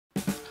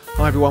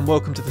Hi everyone,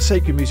 welcome to the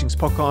Sacred Musings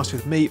podcast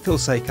with me, Phil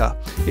Saker.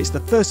 It's the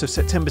 1st of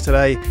September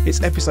today,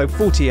 it's episode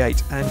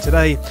 48, and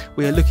today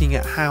we are looking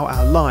at how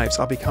our lives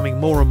are becoming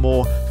more and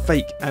more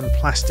fake and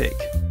plastic.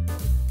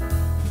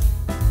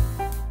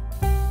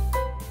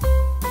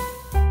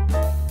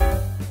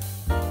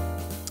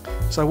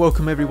 So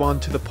welcome everyone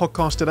to the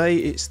podcast today.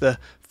 It's the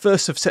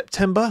 1st of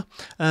September.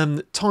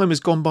 Time has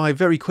gone by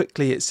very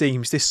quickly, it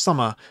seems. This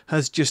summer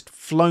has just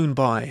flown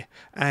by,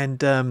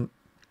 and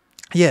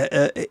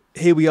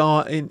here we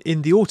are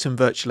in the autumn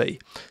virtually.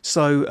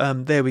 So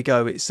there we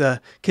go. It's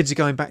kids are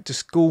going back to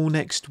school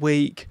next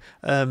week.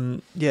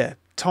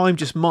 Time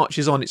just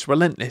marches on. It's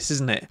relentless,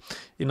 isn't it?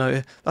 You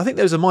know, I think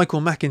there was a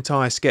Michael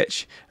McIntyre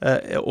sketch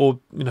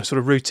sort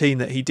of routine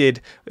that he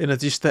did.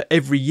 Just that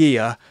every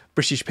year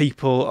British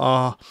people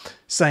are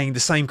saying the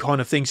same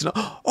kind of things.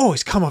 Oh,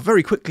 it's come up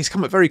very quickly. It's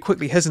come up very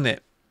quickly, hasn't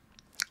it?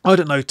 I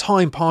don't know,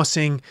 time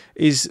passing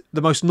is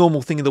the most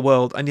normal thing in the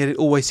world, and yet it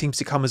always seems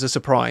to come as a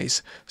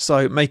surprise.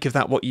 So make of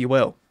that what you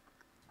will.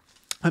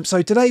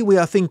 So today we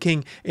are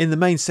thinking in the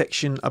main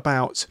section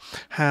about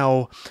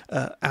how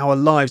our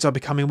lives are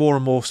becoming more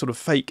and more sort of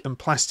fake and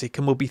plastic,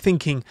 and we'll be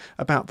thinking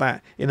about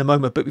that in a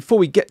moment. But before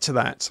we get to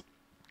that,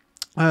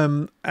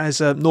 as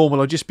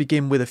normal, I'll just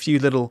begin with a few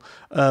little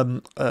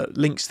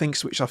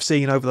things which I've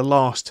seen over the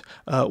last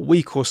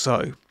week or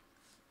so.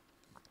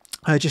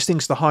 Just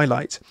things to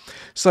highlight.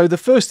 So the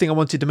first thing I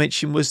wanted to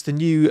mention was the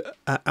new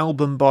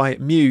album by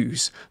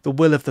Muse, The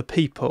Will of the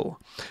People.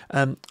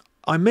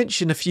 I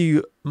mentioned a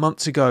few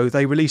months ago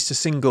they released a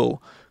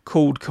single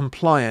called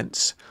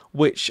Compliance,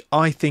 which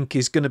I think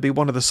is going to be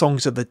one of the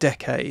songs of the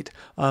decade.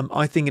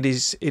 I think it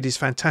is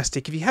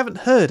fantastic. If you haven't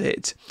heard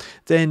it,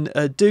 then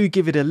do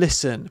give it a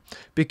listen,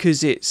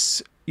 because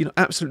it's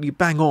absolutely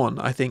bang on,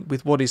 I think,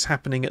 with what is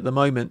happening at the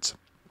moment.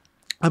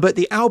 But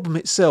the album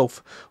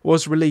itself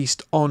was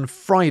released on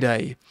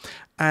Friday,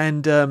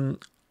 and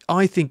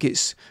I think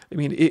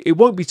it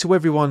won't be to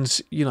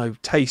everyone's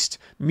taste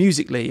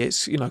musically.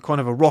 It's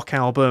kind of a rock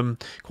album,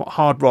 quite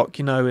hard rock,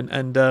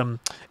 and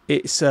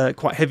it's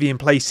quite heavy in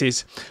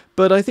places.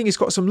 But I think it's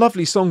got some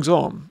lovely songs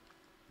on.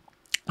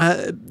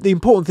 The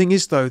important thing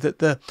is, though,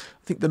 that I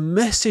think the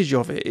message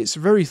of it's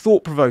very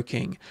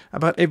thought-provoking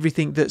about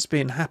everything that's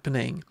been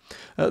happening.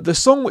 The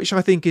song which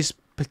I think is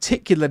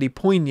particularly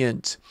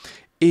poignant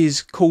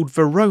is called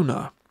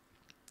Verona,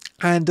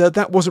 and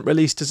that wasn't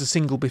released as a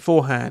single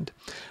beforehand.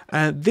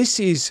 And this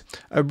is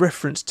a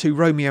reference to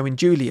Romeo and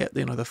Juliet.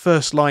 The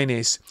first line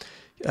is,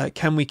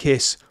 "Can we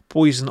kiss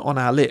poison on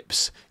our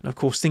lips?" And of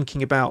course,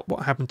 thinking about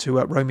what happened to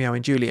Romeo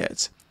and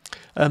Juliet.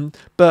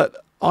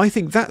 But I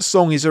think that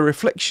song is a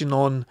reflection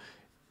on,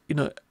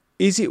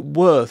 is it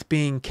worth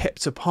being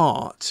kept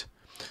apart?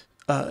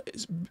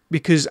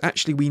 Because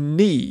actually we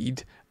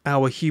need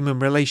our human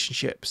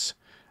relationships.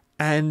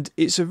 And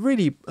it's a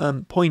really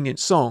poignant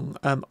song.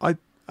 I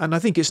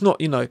think it's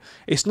not,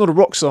 it's not a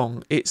rock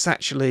song. It's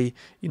actually,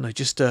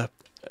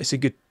 it's a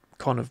good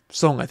kind of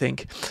song, I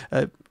think.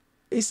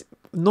 It's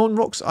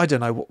non-rocks. I don't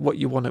know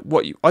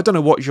I don't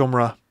know what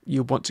genre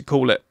you want to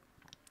call it.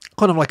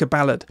 Kind of like a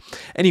ballad.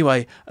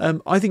 Anyway,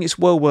 I think it's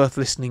well worth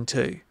listening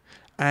to.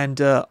 And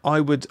I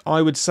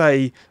would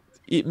say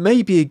it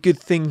may be a good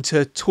thing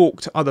to talk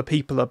to other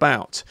people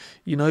about,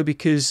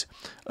 because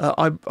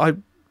I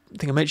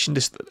think I mentioned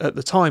this at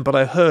the time, but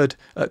I heard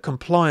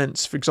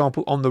Compliance, for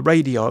example, on the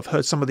radio. I've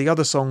heard some of the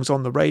other songs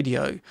on the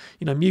radio.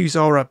 Muse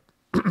are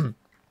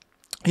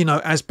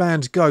as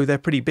bands go, they're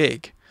pretty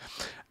big.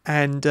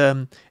 And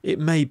it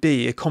may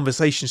be a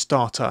conversation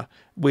starter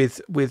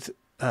with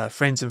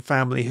friends and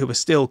family who are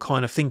still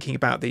kind of thinking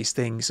about these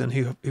things, and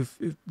who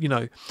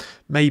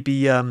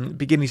maybe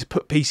beginning to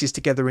put pieces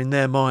together in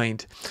their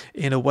mind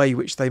in a way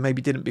which they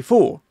maybe didn't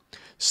before.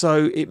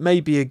 So it may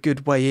be a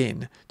good way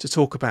in to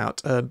talk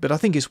about, but I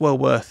think it's well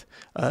worth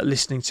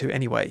listening to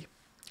anyway.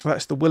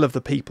 That's The Will of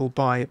the People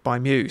by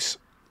Muse.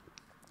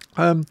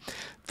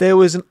 There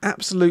was an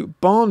absolute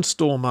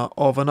barnstormer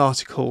of an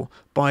article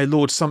by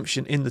Lord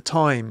Sumption in the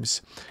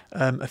Times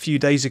a few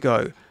days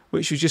ago,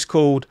 which was just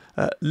called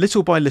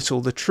 "Little by Little,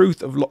 the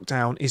Truth of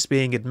Lockdown is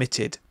Being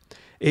Admitted.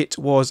 It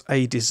was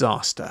a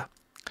disaster."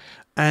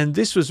 And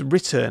this was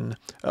written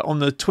on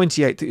the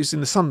 28th, it was in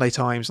the Sunday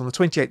Times on the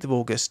 28th of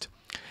August.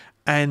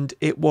 And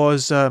it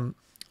was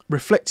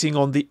reflecting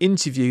on the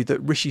interview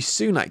that Rishi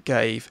Sunak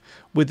gave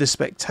with The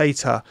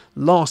Spectator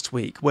last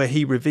week, where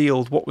he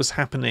revealed what was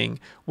happening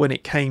when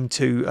it came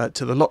to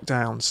the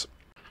lockdowns.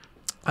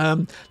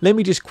 Let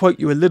me just quote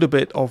you a little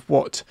bit of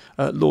what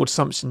Lord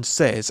Sumption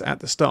says at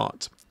the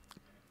start.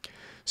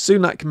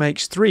 Sunak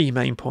makes three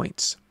main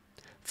points.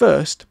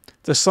 First,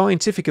 the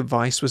scientific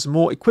advice was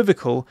more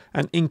equivocal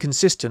and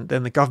inconsistent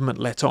than the government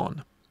let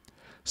on.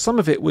 Some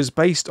of it was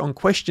based on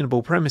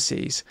questionable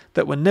premises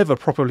that were never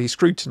properly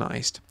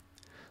scrutinised.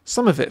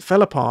 Some of it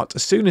fell apart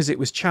as soon as it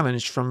was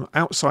challenged from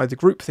outside the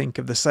groupthink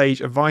of the SAGE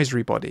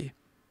advisory body.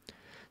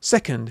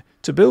 Second,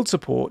 to build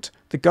support,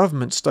 the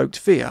government stoked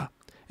fear,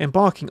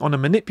 embarking on a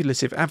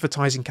manipulative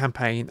advertising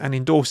campaign and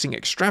endorsing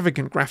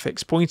extravagant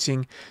graphics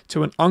pointing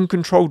to an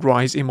uncontrolled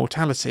rise in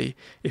mortality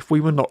if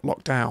we were not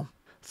locked down.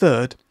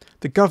 Third,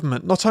 the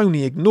government not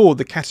only ignored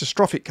the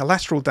catastrophic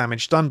collateral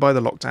damage done by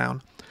the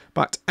lockdown,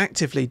 but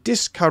actively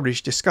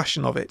discouraged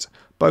discussion of it,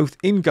 both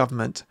in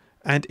government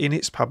and in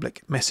its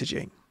public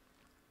messaging.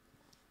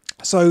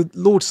 So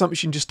Lord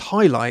Sumption just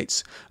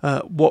highlights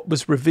what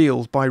was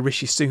revealed by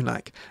Rishi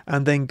Sunak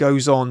and then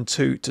goes on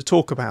to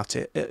talk about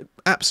it.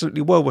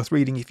 Absolutely well worth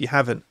reading if you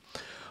haven't.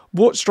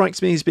 What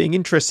strikes me as being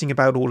interesting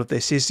about all of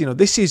this is,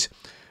 this is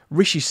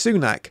Rishi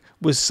Sunak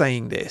was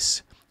saying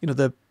this,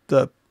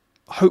 the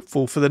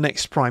hopeful for the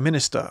next Prime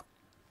Minister.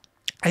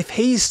 If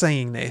he's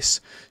saying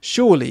this,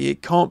 surely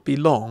it can't be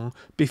long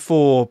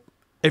before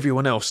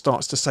everyone else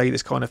starts to say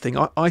this kind of thing.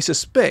 I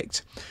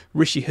suspect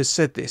Rishi has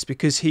said this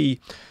because he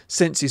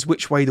senses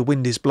which way the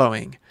wind is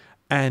blowing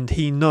and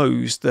he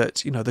knows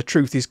that, the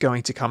truth is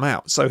going to come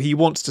out. So he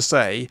wants to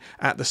say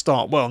at the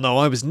start, well, no,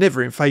 I was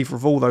never in favour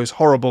of all those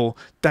horrible,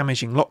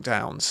 damaging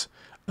lockdowns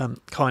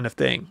kind of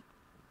thing.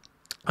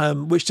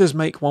 Which does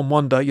make one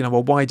wonder,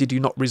 well, why did you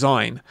not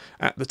resign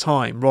at the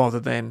time rather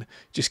than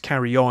just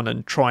carry on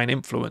and try and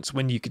influence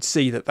when you could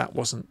see that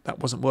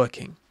wasn't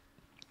working?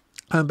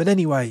 But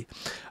anyway,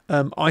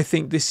 I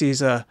think this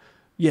is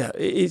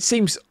it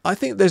seems, I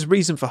think there's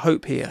reason for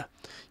hope here,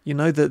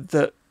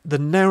 that the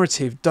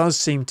narrative does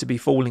seem to be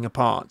falling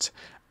apart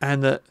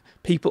and that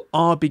people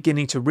are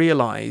beginning to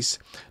realise,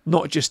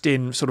 not just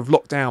in sort of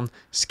lockdown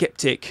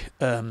skeptic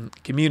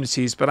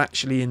communities, but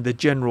actually in the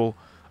general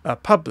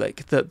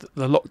public, that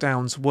the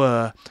lockdowns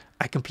were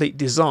a complete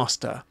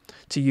disaster,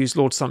 to use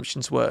Lord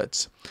Sumption's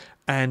words.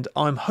 And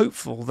I'm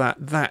hopeful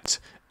that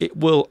it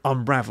will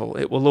unravel.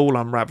 It will all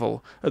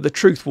unravel. The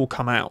truth will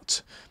come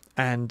out,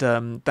 and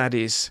that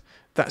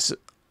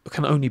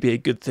can only be a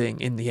good thing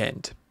in the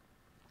end.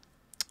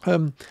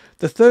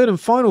 The third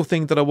and final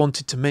thing that I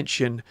wanted to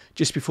mention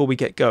just before we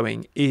get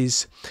going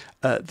is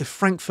the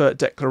Frankfurt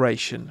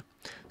Declaration.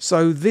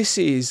 So this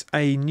is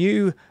a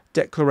new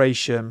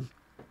declaration,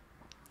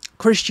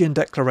 Christian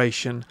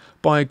declaration,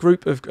 by a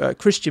group of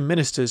Christian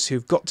ministers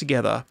who've got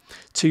together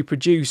to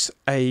produce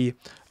a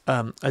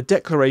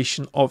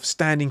declaration of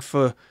standing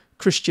for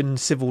Christian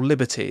civil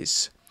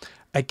liberties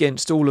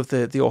against all of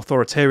the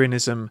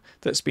authoritarianism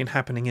that's been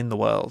happening in the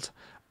world.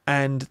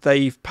 And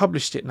they've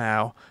published it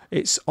now.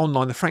 It's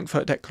online,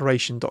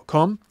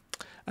 thefrankfurtdeclaration.com.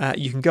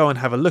 You can go and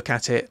have a look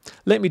at it.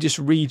 Let me just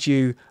read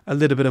you a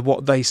little bit of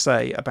what they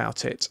say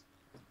about it.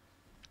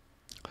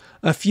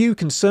 A few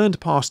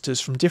concerned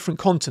pastors from different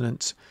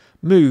continents,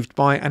 moved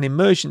by an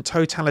emergent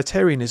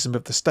totalitarianism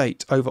of the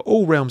state over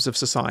all realms of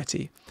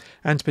society,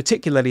 and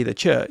particularly the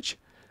church,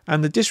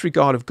 and the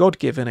disregard of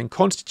God-given and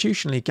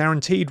constitutionally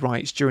guaranteed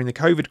rights during the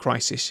COVID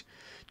crisis,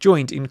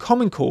 joined in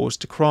common cause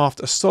to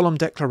craft a solemn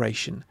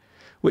declaration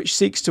which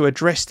seeks to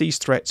address these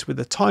threats with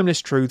the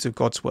timeless truths of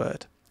God's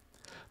Word.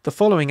 The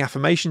following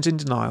affirmations and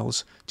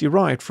denials,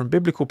 derived from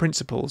biblical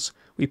principles,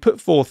 we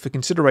put forth for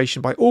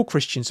consideration by all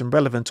Christians and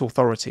relevant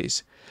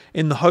authorities,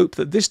 in the hope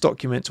that this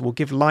document will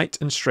give light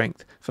and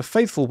strength for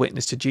faithful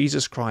witness to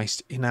Jesus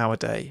Christ in our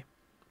day.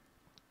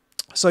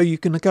 So you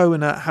can go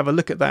and have a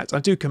look at that.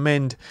 I do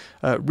commend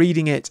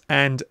reading it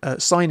and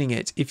signing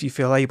it if you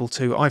feel able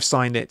to. I've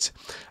signed it,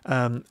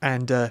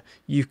 and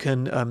you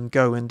can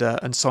go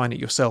and sign it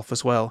yourself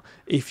as well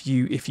if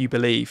you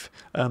believe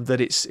that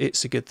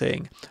it's a good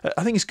thing.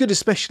 I think it's good,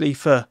 especially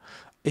for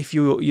if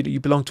you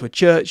belong to a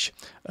church,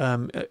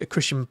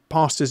 Christian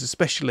pastors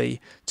especially,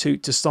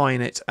 to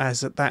sign it,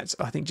 as that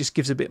I think just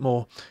gives a bit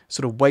more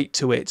sort of weight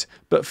to it.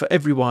 But for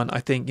everyone, I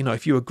think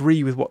if you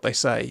agree with what they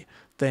say,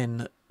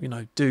 then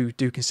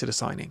do consider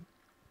signing.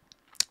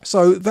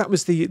 So that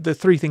was the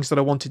three things that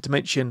I wanted to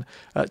mention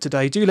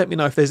today. Do let me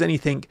know if there's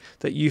anything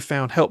that you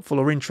found helpful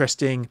or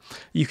interesting.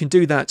 You can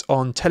do that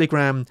on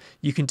Telegram.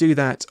 You can do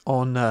that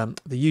on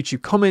the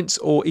YouTube comments,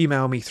 or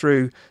email me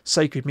through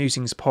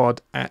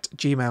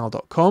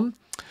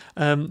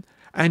sacredmusingspod@gmail.com.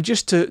 And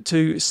just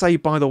to say,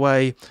 by the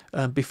way,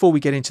 before we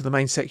get into the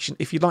main section,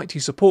 if you'd like to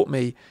support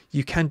me,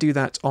 you can do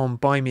that on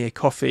Buy Me a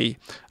Coffee.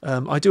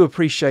 I do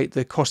appreciate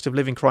the cost of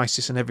living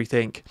crisis and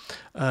everything,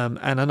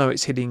 and I know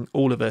it's hitting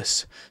all of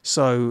us.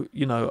 So,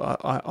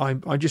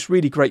 I'm just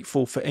really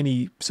grateful for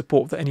any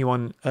support that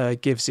anyone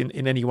gives in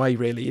any way,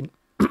 really, in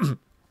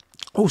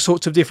all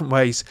sorts of different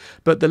ways.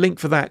 But the link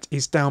for that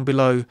is down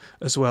below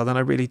as well, and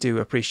I really do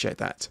appreciate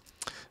that.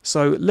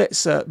 So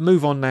let's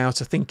move on now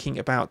to thinking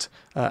about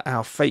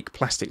our fake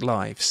plastic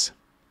lives.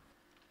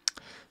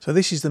 So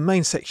this is the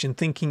main section,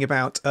 thinking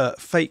about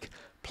fake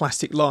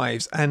plastic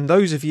lives. And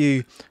those of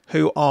you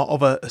who are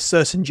of a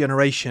certain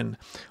generation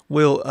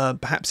will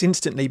perhaps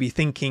instantly be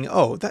thinking,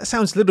 oh, that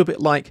sounds a little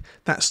bit like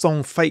that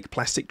song Fake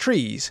Plastic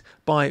Trees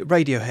by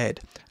Radiohead.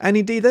 And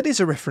indeed, that is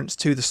a reference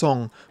to the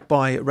song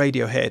by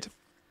Radiohead.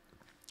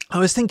 I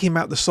was thinking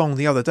about the song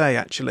the other day,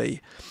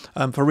 actually,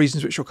 for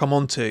reasons which we'll come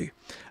on to.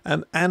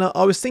 And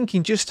I was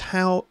thinking just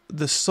how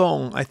the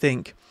song, I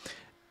think,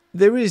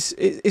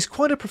 it's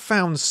quite a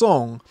profound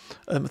song.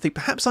 I think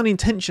perhaps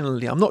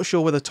unintentionally. I'm not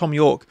sure whether Tom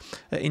York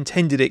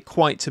intended it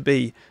quite to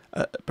be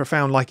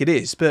profound like it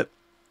is. But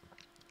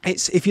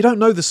if you don't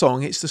know the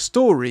song, it's the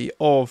story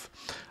of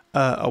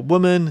a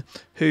woman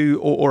who,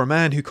 or a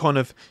man who kind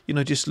of,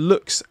 just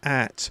looks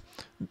at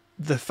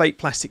the fake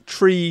plastic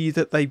tree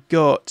that they've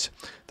got.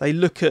 They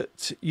look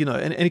at,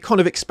 and it kind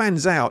of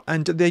expands out,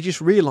 and they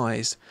just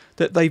realise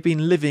that they've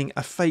been living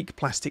a fake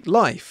plastic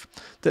life,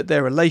 that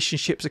their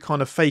relationships are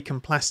kind of fake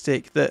and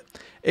plastic, that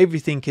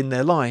everything in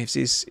their lives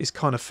is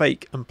kind of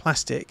fake and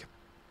plastic.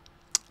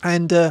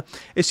 And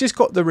it's just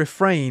got the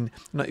refrain,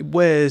 it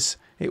wears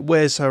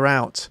her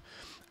out,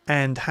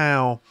 and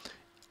how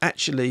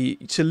actually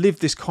to live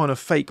this kind of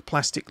fake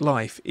plastic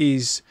life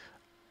is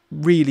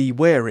really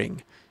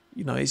wearing.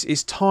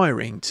 It's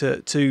tiring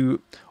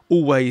to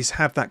always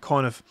have that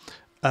kind of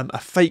a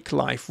fake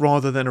life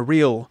rather than a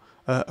real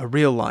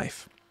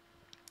life.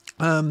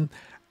 I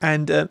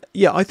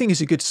think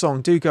it's a good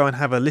song. Do go and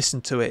have a listen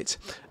to it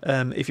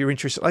if you're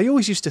interested. I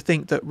always used to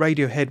think that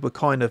Radiohead were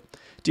kind of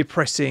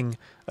depressing,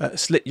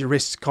 slit your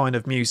wrists kind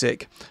of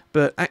music,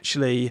 but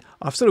actually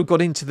I've sort of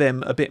got into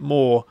them a bit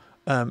more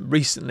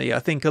recently. I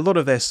think a lot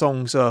of their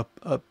songs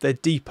they're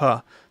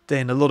deeper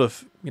than a lot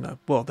of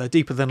they're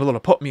deeper than a lot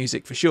of pop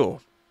music for sure.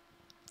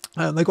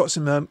 They've got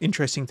some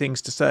interesting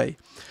things to say.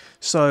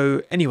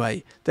 So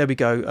anyway, there we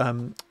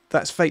go.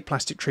 That's Fake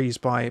Plastic Trees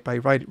by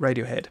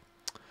Radiohead.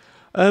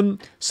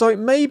 So it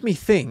made me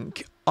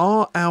think,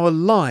 are our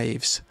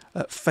lives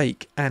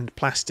fake and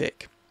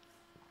plastic?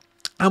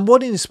 And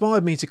what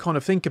inspired me to kind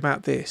of think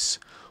about this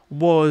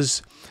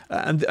was,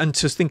 and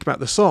to think about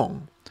the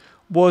song,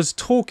 was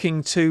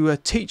talking to a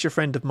teacher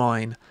friend of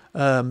mine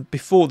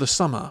before the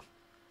summer.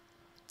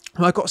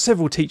 I've got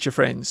several teacher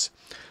friends.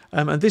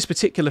 And this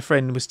particular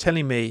friend was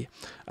telling me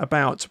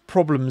about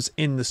problems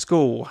in the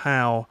school,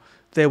 how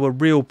there were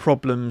real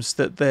problems,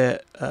 that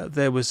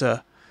there was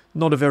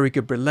not a very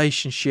good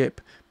relationship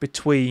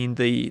between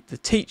the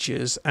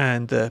teachers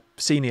and the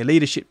senior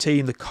leadership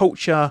team. The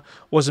culture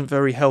wasn't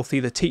very healthy.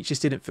 The teachers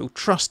didn't feel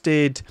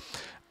trusted.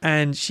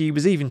 And she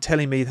was even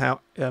telling me how,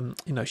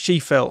 she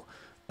felt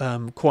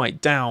quite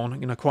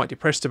down, quite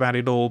depressed about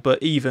it all.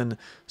 But even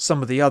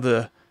some of the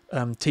other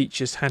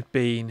teachers had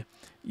been,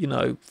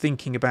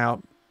 thinking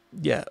about,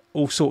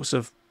 all sorts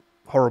of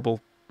horrible,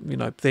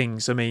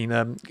 things. I mean,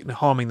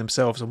 harming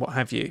themselves and what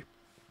have you.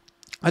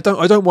 I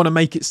don't want to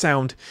make it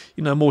sound,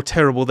 more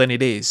terrible than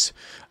it is.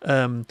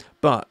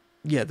 But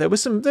yeah, there were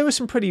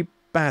some pretty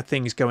bad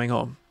things going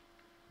on.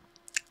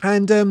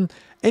 And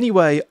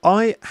anyway,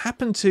 I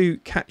happened to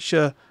catch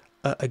a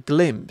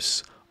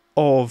glimpse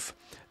of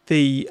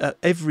the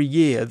every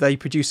year they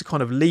produce a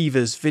kind of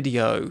Leavers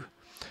video,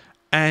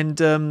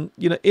 and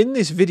in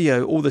this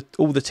video, all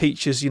the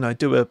teachers,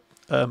 do a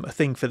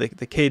thing for the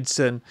kids,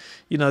 and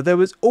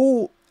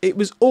it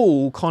was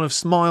all kind of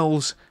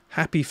smiles,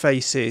 happy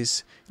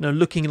faces,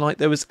 looking like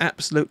there was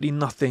absolutely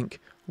nothing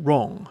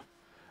wrong,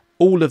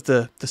 all of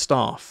the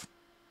staff.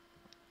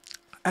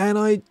 And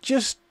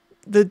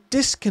the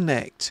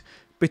disconnect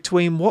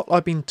between what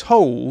I've been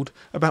told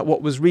about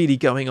what was really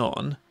going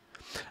on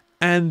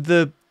and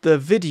the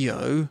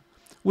video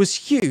was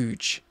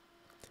huge.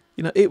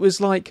 It was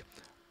like,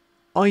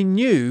 I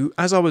knew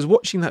as I was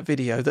watching that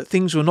video that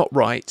things were not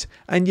right,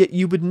 and yet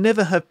you would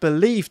never have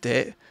believed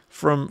it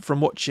from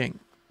watching.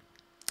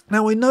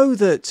 Now I know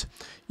that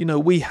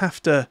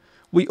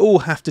we all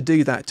have to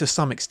do that to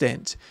some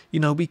extent.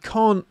 We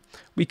can't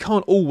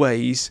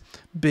always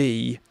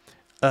be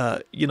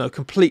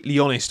completely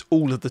honest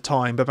all of the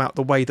time about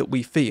the way that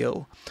we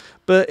feel.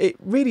 But it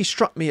really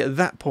struck me at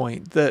that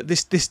point that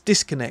this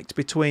disconnect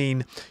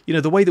between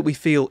the way that we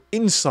feel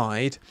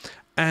inside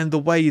and the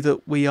way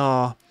that we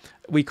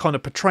kind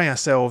of portray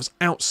ourselves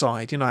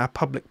outside, our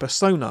public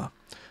persona,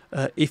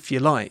 if you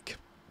like.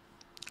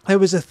 There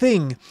was a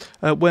thing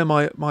where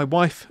my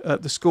wife,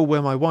 at the school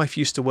where my wife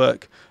used to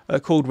work,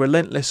 called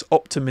relentless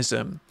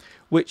optimism,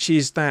 which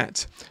is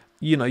that,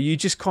 you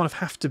just kind of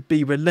have to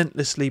be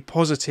relentlessly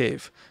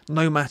positive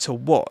no matter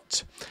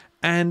what.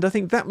 And I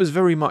think that was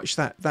very much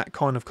that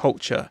kind of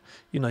culture.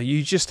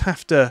 You just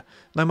have to,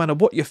 no matter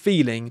what you're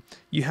feeling,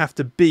 you have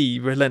to be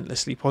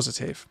relentlessly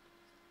positive.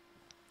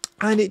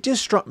 And it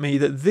just struck me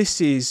that this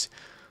is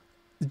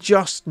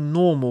just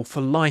normal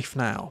for life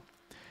now.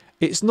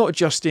 It's not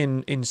just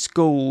in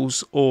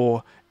schools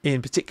or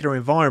in particular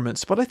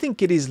environments, but I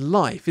think it is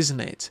life, isn't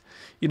it?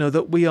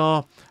 That we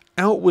are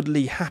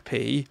outwardly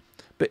happy,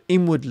 but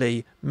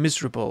inwardly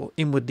miserable,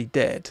 inwardly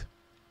dead.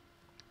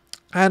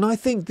 And I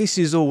think this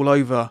is all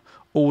over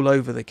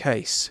the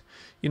case.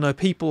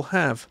 People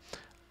have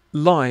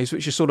lives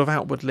which are sort of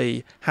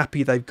outwardly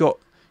happy. They've got,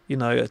 a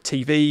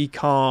TV,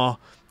 car,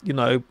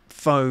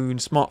 phone,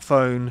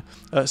 smartphone,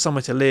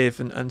 somewhere to live,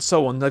 and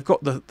so on. They've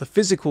got the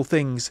physical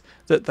things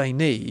that they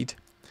need,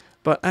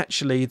 but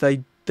actually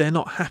they're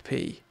not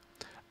happy.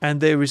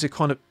 And there is a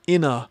kind of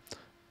inner,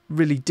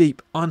 really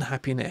deep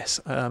unhappiness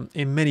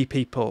in many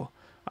people,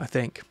 I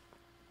think.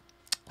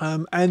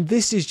 And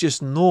this is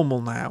just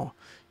normal now.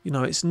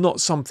 It's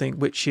not something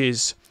which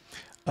is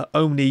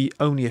only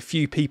a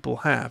few people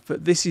have,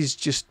 but this is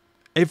just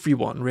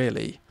everyone,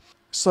 really.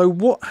 So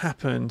what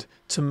happened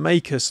to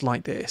make us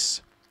like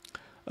this?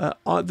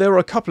 there are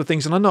a couple of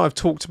things, and I know I've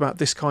talked about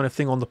this kind of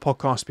thing on the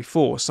podcast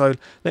before, so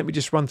let me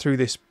just run through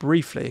this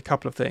briefly, a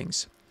couple of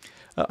things.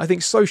 I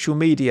think social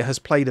media has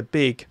played a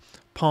big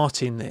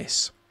part in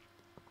this,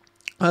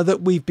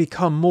 that we've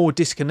become more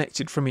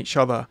disconnected from each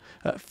other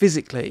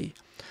physically.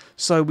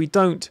 So we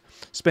don't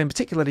spend,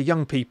 particularly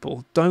young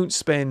people, don't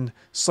spend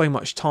so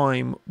much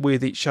time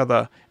with each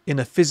other in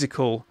a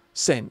physical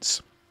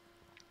sense.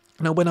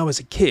 Now, when I was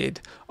a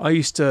kid, I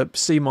used to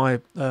see my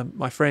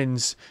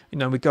friends,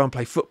 we'd go and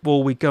play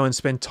football, we'd go and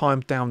spend time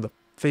down the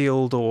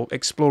field or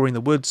exploring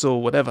the woods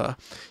or whatever.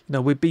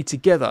 We'd be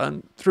together,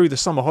 and through the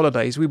summer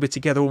holidays, we were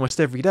together almost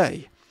every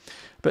day.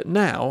 But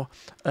now,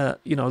 a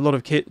lot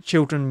of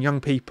children, young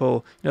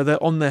people,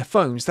 they're on their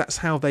phones. That's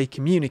how they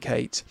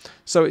communicate.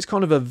 So it's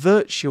kind of a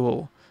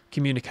virtual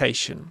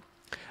communication.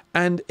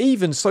 And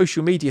even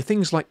social media,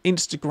 things like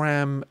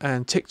Instagram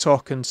and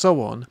TikTok and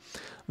so on,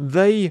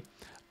 they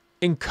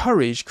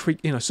encourage, sort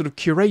of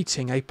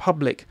curating a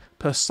public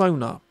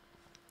persona.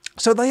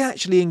 So they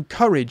actually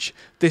encourage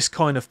this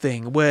kind of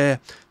thing where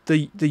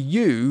the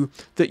you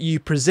that you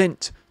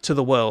present to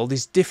the world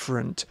is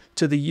different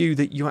to the you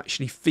that you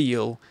actually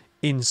feel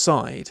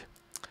inside.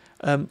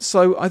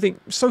 So I think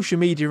social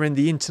media and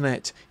the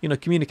internet,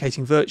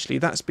 communicating virtually,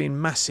 that's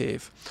been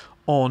massive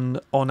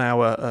on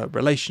our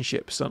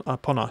relationships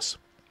upon us.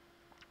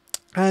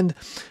 And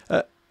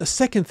the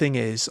second thing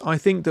is, I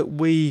think that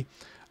we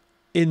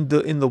in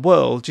the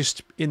world,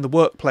 just in the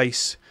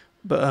workplace,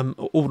 but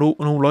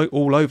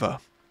all over,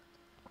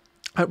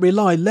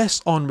 rely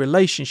less on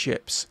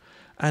relationships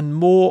and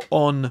more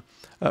on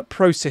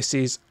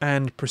processes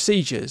and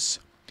procedures.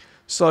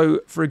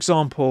 So, for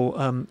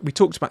example, we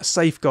talked about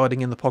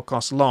safeguarding in the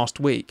podcast last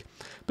week,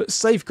 but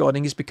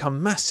safeguarding has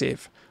become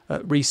massive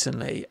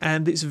recently,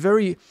 and it's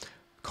very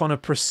kind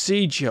of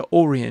procedure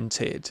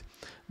oriented.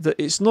 That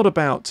it's not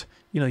about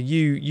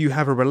you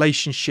have a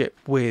relationship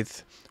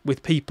with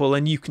people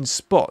and you can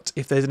spot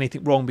if there's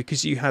anything wrong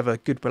because you have a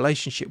good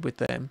relationship with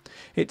them.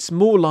 It's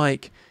more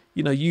like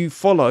you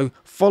follow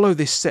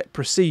this set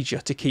procedure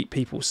to keep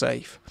people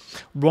safe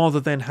rather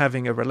than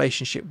having a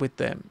relationship with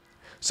them.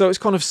 So it's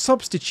kind of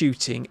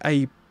substituting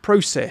a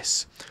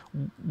process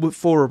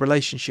for a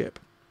relationship.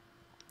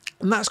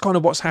 And that's kind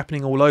of what's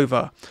happening all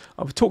over.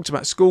 I've talked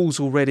about schools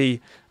already,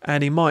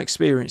 and in my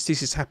experience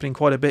this is happening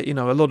quite a bit.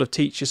 A lot of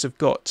teachers have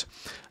got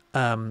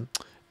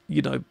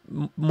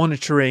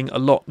monitoring a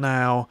lot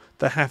now.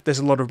 There's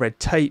a lot of red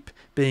tape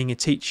being a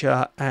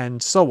teacher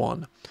and so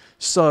on.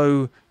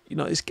 So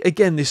it's,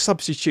 again, this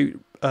substitute.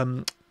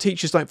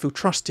 Teachers don't feel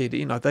trusted.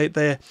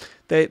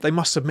 They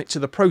must submit to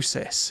the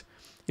process.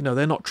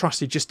 They're not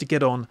trusted just to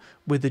get on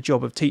with the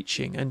job of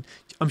teaching. And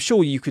I'm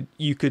sure you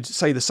could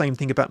say the same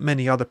thing about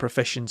many other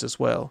professions as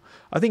well.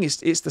 I think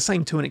it's the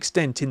same to an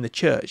extent in the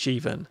church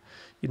even.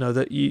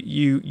 That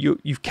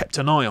you've kept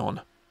an eye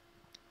on.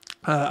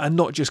 And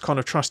not just kind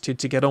of trusted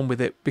to get on with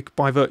it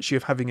by virtue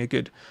of having a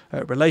good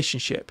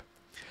relationship.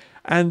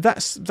 And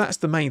that's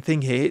the main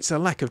thing here. It's a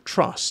lack of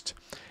trust.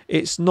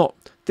 It's not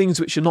things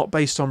which are not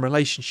based on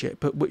relationship,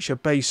 but which are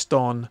based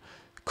on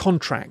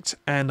contract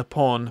and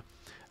upon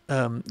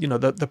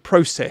the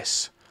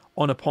process,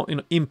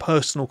 upon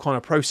impersonal kind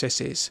of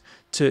processes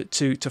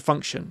to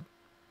function.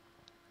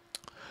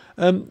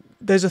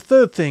 There's a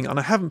third thing, and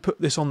I haven't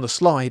put this on the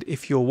slide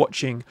if you're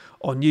watching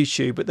on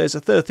YouTube, but there's a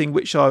third thing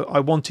which I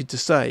wanted to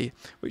say,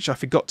 which I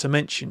forgot to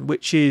mention,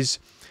 which is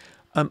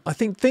I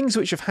think things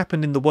which have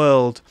happened in the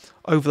world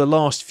over the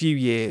last few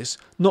years,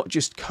 not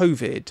just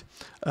COVID,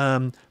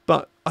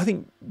 but I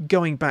think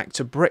going back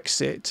to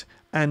Brexit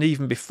and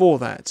even before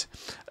that,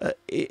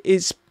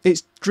 it's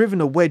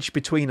driven a wedge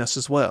between us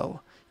as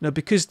well.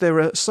 Because there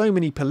are so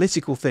many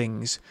political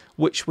things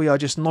which we are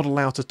just not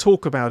allowed to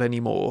talk about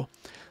anymore,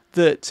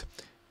 that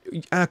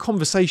our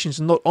conversations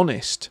are not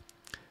honest,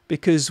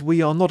 because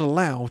we are not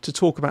allowed to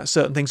talk about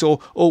certain things, or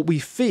we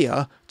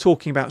fear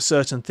talking about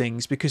certain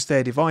things because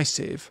they're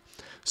divisive.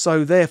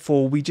 So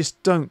therefore we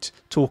just don't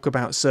talk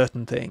about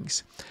certain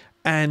things.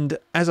 And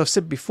as I've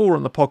said before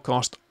on the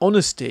podcast,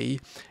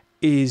 honesty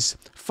is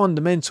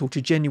fundamental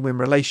to genuine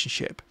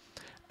relationship.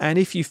 And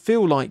if you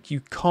feel like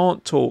you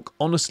can't talk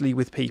honestly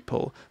with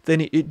people,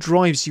 then it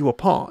drives you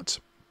apart.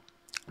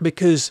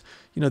 Because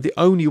the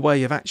only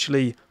way of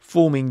actually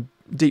forming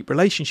deep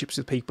relationships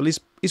with people is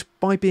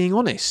by being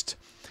honest,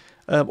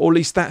 or at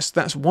least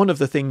that's one of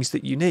the things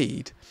that you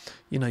need.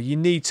 You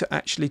need to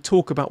actually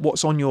talk about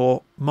what's on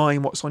your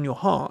mind, what's on your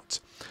heart,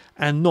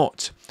 and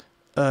not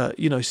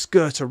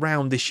skirt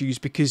around issues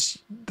because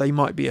they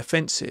might be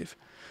offensive.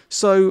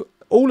 So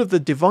all of the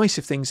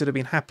divisive things that have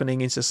been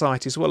happening in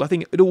society as well, I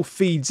think it all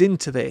feeds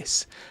into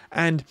this.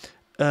 And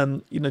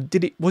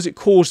was it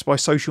caused by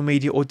social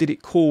media, or did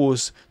it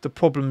cause the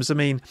problems? I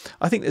mean,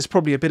 I think there's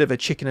probably a bit of a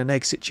chicken and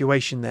egg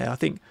situation there. I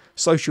think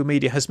social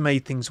media has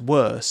made things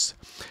worse,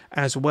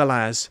 as well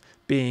as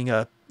being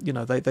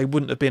they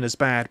wouldn't have been as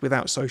bad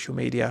without social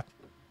media.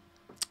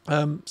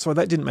 So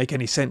that didn't make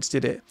any sense,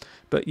 did it?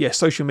 But yeah,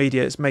 social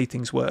media has made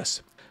things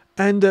worse.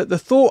 And the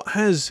thought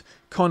has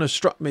kind of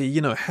struck me,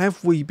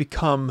 have we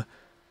become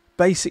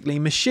basically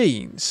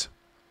machines?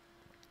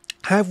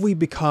 Have we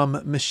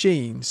become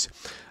machines?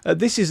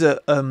 This is a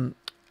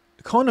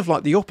kind of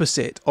like the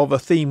opposite of a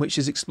theme which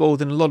is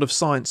explored in a lot of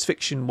science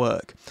fiction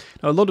work.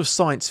 Now, a lot of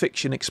science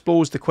fiction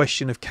explores the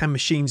question of, can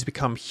machines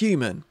become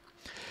human?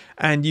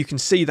 And you can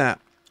see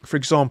that, for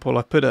example,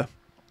 I put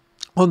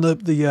on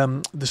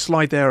the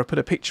slide there, I put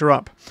a picture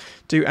up,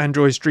 Do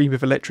Androids Dream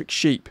of Electric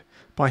Sheep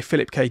by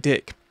Philip K.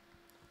 Dick.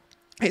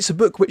 It's a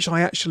book which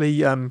I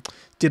actually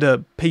did a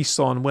piece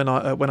on when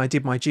I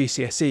did my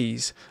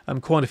GCSEs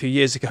quite a few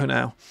years ago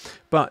now.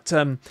 But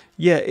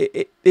yeah,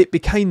 it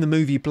became the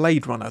movie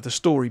Blade Runner. The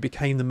story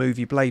became the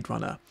movie Blade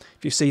Runner,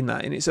 if you've seen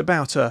that. And it's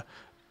about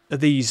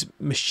these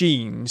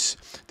machines,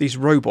 these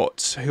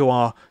robots who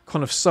are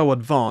kind of so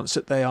advanced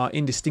that they are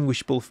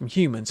indistinguishable from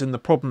humans, and the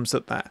problems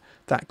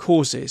that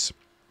causes.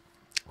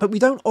 But we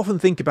don't often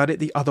think about it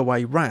the other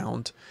way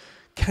round.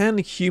 Can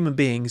human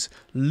beings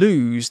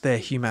lose their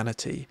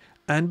humanity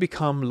and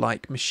become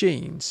like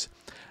machines?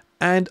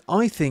 And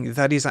I think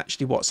that is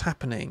actually what's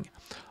happening.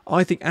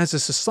 I think as a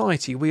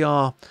society we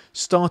are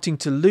starting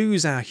to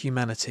lose our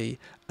humanity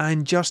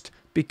and just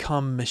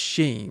become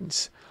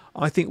machines.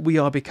 I think we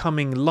are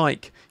becoming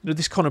like,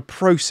 this kind of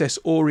process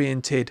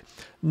oriented,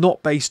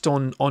 not based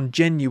on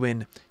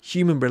genuine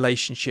human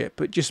relationship,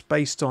 but just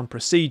based on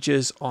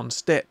procedures, on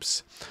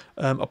steps,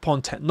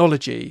 upon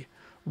technology,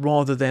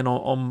 rather than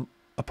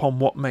upon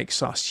what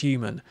makes us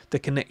human, the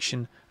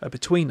connection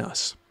between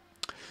us.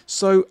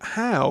 So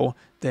how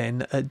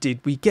then did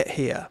we get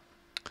here?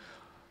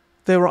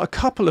 There are a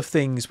couple of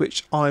things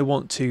which I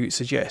want to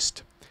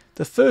suggest.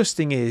 The first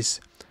thing is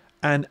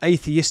an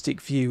atheistic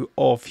view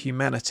of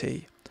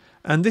humanity,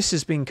 and this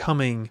has been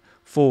coming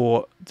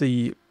for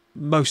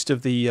most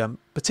of the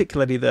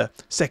particularly the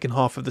second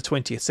half of the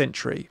 20th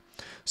century.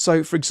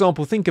 So, for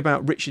example, think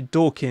about Richard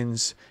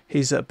Dawkins,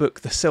 his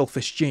book The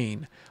Selfish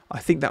Gene. I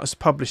think that was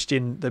published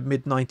in the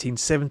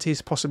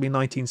mid-1970s, possibly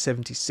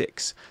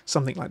 1976,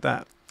 something like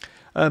that.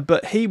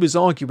 But he was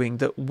arguing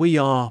that we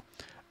are,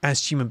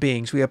 as human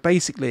beings, we are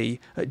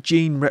basically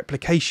gene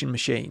replication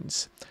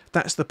machines.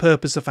 That's the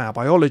purpose of our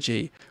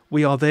biology.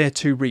 We are there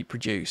to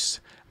reproduce,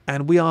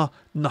 and we are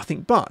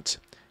nothing but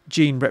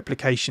gene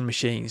replication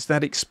machines.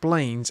 That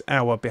explains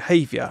our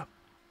behaviour.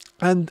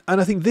 And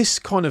I think this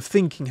kind of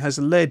thinking has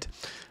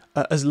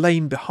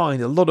lain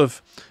behind a lot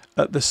of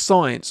the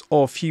science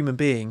of human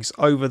beings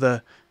over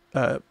the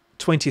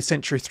 20th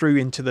century through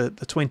into the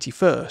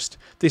 21st.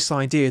 This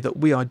idea that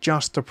we are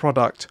just a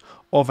product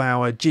of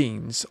our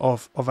genes,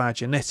 of our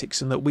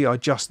genetics, and that we are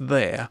just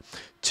there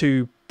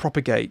to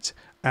propagate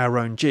our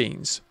own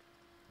genes.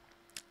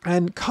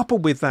 And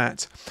coupled with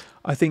that,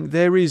 I think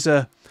there is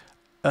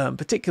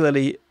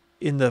particularly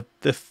in the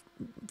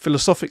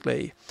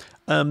philosophically,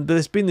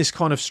 there's been this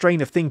kind of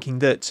strain of thinking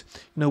that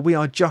we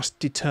are just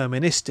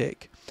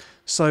deterministic.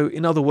 So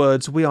in other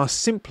words, we are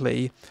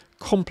simply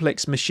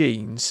complex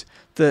machines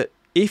that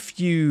if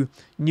you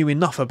knew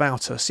enough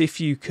about us, if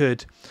you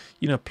could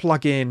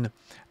plug in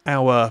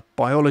our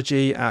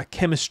biology, our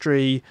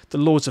chemistry, the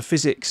laws of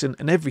physics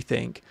and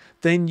everything,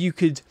 then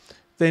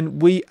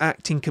we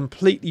act in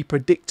completely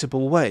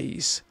predictable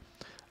ways,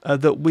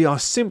 that we are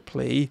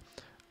simply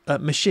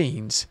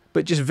machines,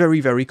 but just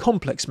very, very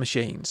complex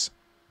machines.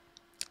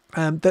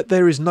 That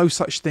there is no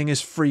such thing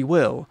as free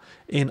will,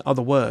 in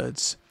other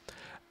words.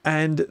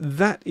 And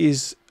that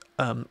is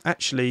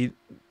actually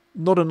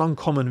not an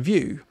uncommon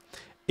view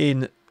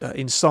in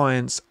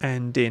science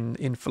and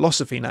in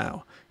philosophy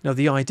now.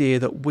 The idea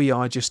that we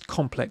are just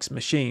complex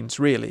machines,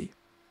 really.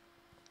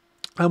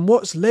 And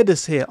what's led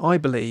us here, I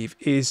believe,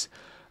 is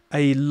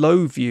a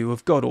low view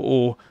of God,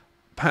 or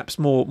perhaps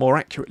more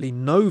accurately,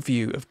 no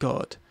view of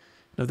God.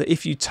 That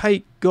if you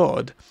take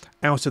God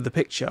out of the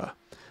picture,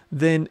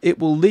 then it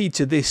will lead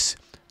to this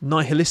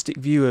nihilistic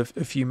view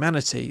of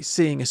humanity,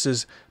 seeing us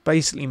as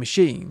basically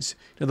machines.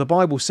 The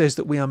Bible says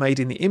that we are made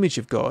in the image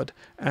of God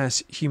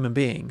as human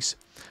beings.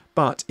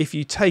 But if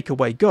you take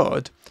away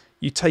God,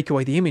 you take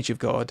away the image of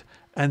God,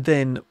 and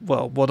then,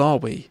 well, what are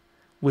we?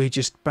 We're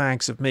just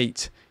bags of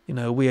meat.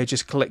 We are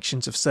just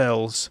collections of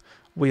cells.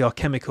 We are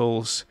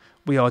chemicals.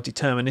 We are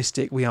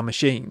deterministic. We are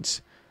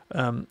machines.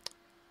 And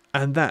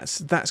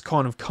that's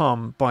kind of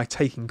come by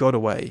taking God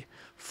away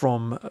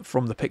from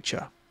the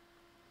picture.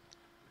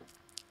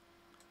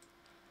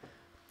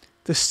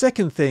 The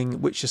second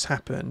thing which has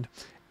happened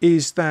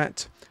is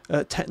that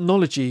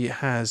technology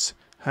has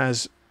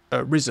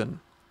risen.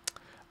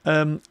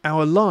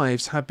 Our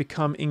lives have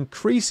become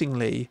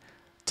increasingly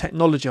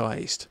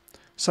technologized.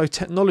 So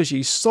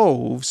technology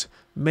solves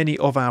many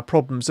of our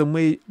problems, and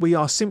we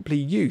are simply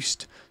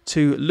used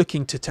to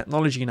looking to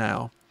technology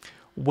now,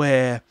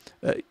 where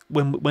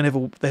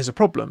whenever there's a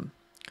problem.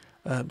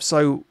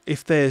 So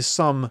if there's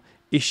some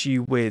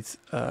issue with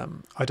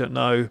I don't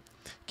know,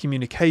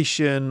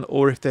 communication,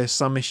 or if there's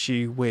some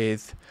issue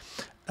with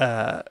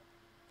I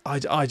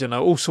don't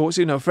know, all sorts,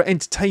 for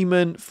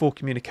entertainment, for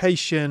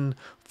communication,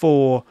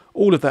 for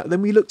all of that,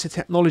 then we look to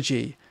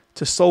technology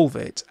to solve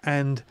it,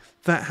 and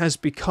that has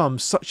become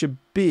such a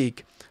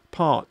big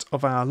part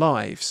of our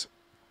lives.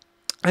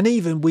 And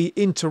even we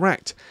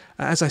interact,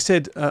 as I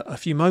said a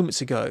few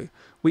moments ago,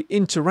 we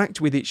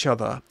interact with each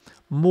other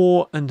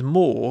more and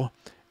more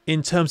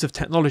in terms of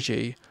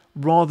technology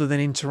rather than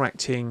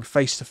interacting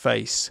face to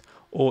face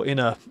or in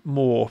a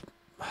more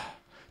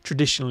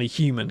traditionally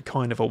human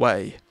kind of a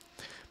way.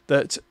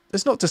 That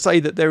it's not to say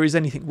that there is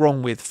anything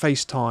wrong with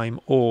FaceTime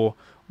or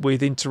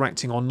with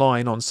interacting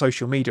online on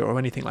social media or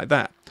anything like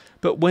that.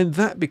 But when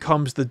that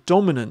becomes the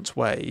dominant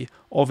way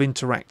of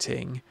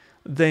interacting,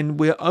 then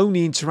we're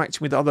only interacting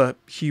with other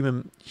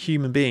human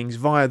beings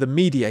via the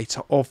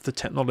mediator of the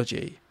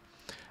technology.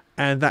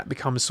 And that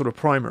becomes sort of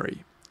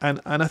primary. And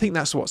I think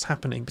that's what's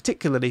happening,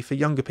 particularly for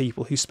younger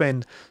people who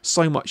spend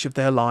so much of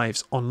their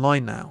lives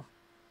online now.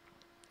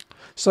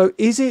 So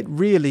is it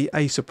really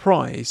a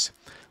surprise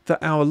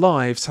that our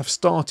lives have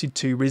started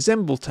to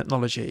resemble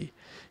technology,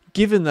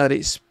 given that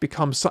it's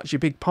become such a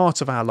big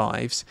part of our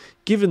lives,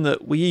 given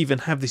that we even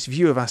have this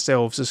view of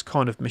ourselves as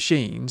kind of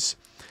machines,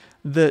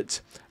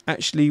 that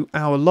actually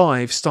our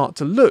lives start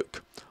to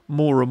look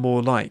more and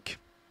more like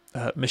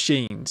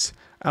machines.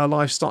 Our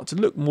lives start to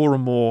look more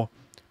and more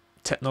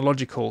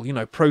technological,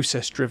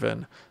 process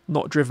driven,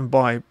 not driven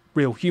by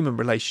real human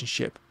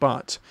relationship,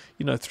 but,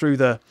 through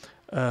the,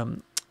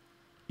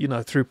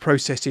 through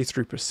processes,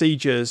 through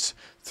procedures,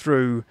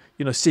 through,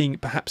 seeing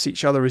perhaps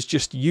each other as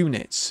just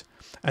units,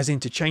 as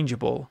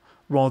interchangeable,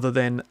 rather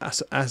than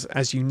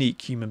as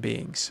unique human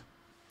beings.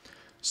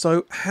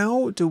 So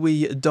how do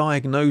we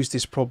diagnose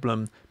this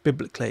problem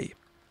biblically?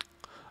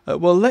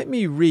 Well, let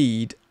me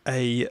read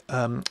a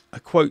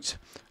quote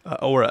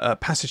or a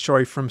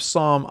passage from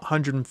Psalm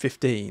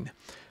 115,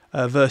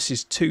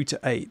 verses 2 to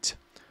 8.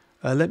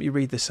 Let me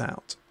read this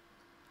out.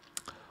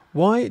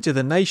 Why do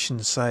the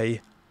nations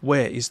say,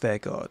 "Where is their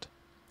God?"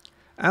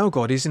 Our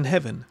God is in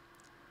heaven.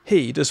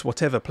 He does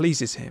whatever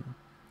pleases him.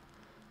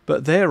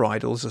 But their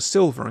idols are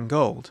silver and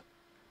gold,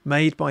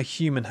 made by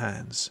human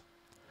hands.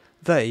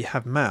 They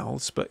have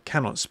mouths but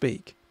cannot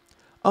speak,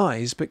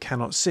 eyes but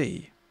cannot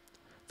see.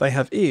 They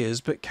have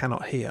ears but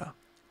cannot hear,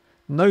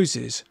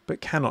 noses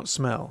but cannot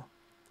smell.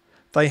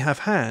 They have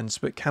hands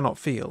but cannot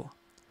feel,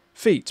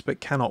 feet but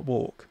cannot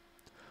walk,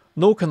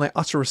 nor can they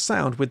utter a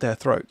sound with their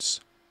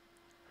throats.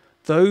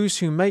 Those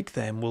who make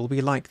them will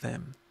be like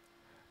them,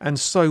 and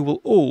so will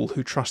all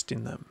who trust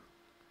in them.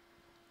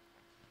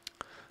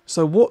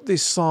 So what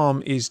this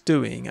psalm is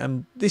doing,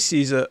 and this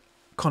is a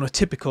kind of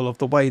typical of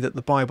the way that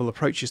the Bible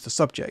approaches the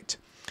subject,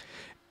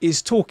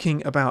 is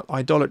talking about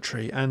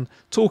idolatry and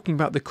talking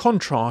about the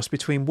contrast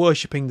between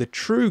worshipping the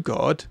true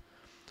God,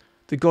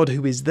 the God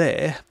who is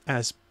there,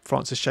 as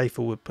Francis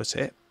Schaeffer would put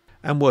it,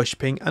 and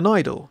worshipping an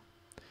idol.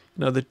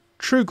 The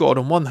true God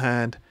on one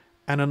hand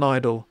and an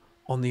idol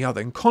on the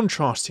other, and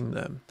contrasting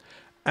them.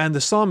 And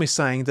the psalm is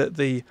saying that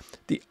the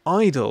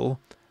idol,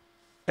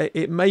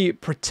 it may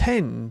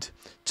pretend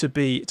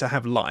to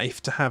have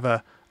life, to have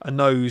a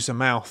nose, a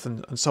mouth,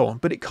 and so on,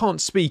 but it can't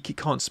speak, it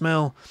can't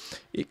smell,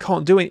 it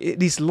can't do it.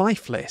 It is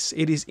lifeless,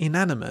 it is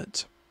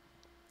inanimate.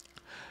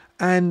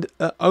 And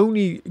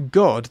only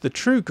God, the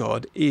true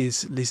God,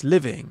 is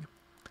living.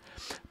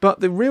 But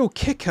the real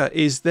kicker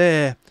is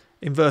there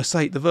in verse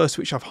 8, the verse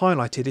which I've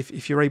highlighted,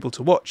 if you're able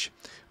to watch,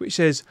 which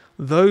says,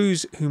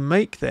 "Those who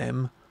make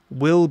them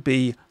will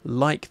be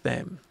like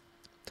them."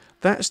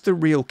 That's the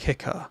real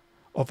kicker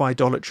of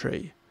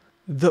idolatry,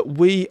 that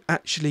we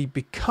actually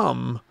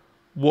become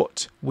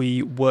what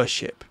we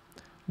worship.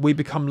 We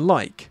become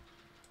like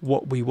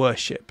what we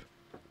worship.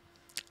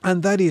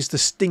 And that is the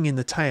sting in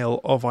the tail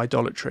of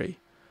idolatry.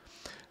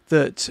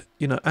 That,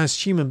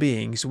 as human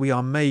beings, we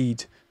are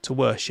made to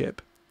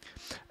worship.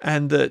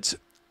 And that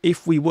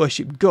if we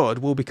worship God,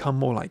 we'll become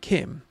more like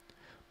him.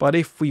 But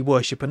if we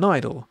worship an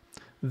idol,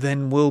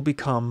 then we'll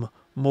become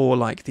more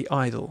like the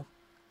idol.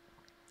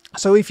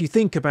 So if you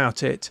think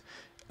about it,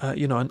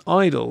 an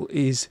idol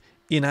is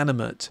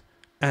inanimate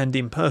and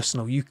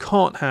impersonal. You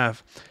can't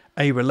have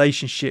a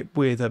relationship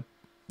with a,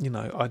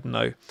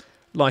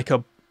 like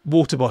a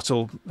water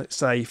bottle, let's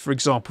say, for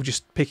example,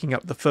 just picking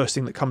up the first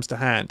thing that comes to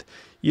hand.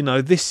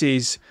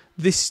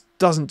 This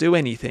doesn't do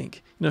anything.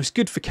 It's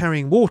good for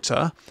carrying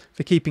water,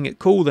 for keeping it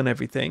cool and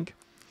everything,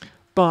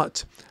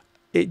 but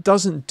it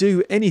doesn't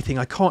do anything.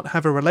 I can't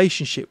have a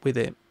relationship with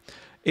it.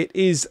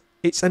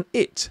 It's an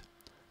it,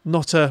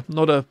 not a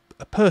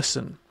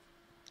person.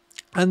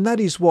 And that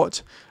is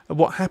what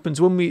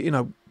happens when we,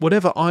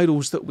 whatever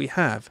idols that we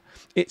have,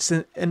 it's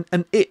an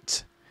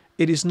it.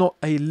 It is not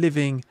a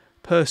living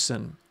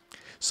person.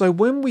 So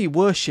when we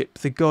worship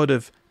the God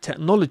of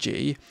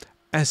technology,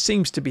 as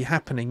seems to be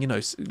happening,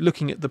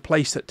 looking at the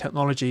place that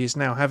technology is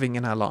now having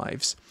in our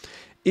lives,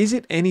 is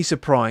it any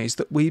surprise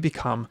that we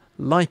become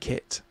like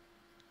it?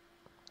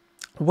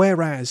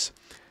 Whereas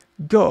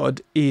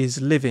God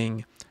is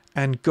living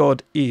and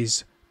God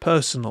is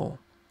personal.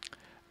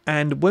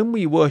 And when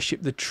we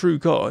worship the true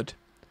God,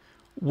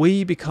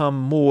 we become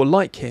more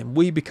like him.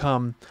 We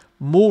become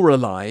more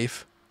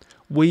alive.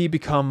 We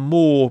become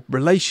more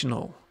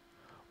relational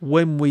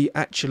when we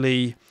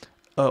actually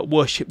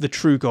worship the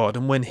true God,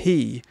 and when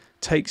he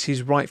takes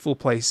his rightful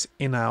place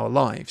in our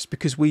lives,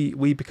 because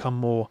we become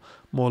more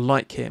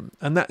like him.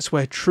 And that's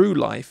where true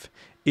life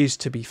is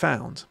to be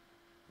found.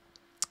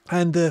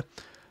 And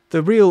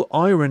the real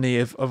irony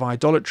of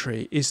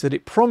idolatry is that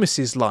it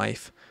promises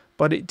life,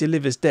 but it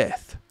delivers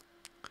death.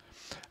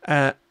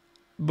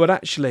 But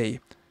actually,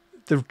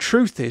 the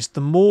truth is,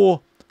 the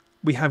more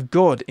we have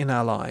God in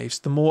our lives,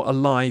 the more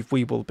alive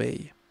we will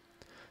be.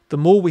 The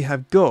more we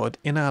have God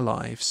in our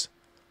lives,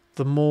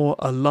 the more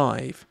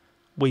alive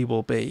we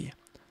will be.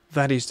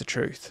 That is the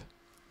truth.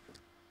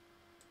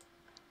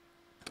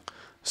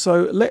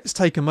 So let's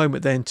take a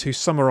moment then to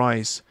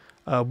summarise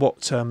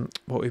what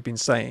we've been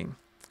saying.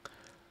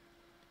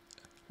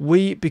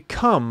 We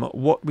become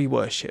what we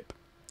worship.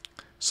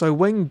 So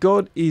when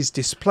God is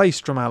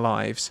displaced from our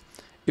lives,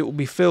 it will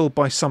be filled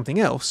by something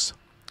else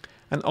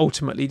and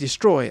ultimately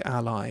destroy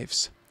our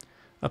lives.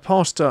 A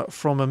pastor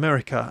from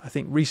America, I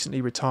think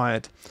recently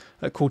retired,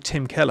 called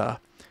Tim Keller,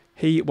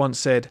 he once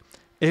said,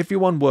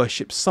 "Everyone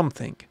worships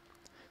something.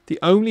 The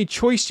only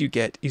choice you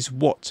get is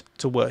what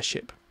to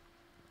worship."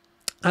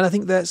 And I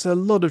think there's a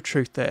lot of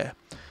truth there,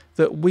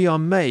 that we are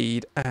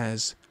made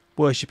as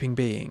worshipping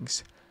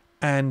beings,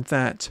 and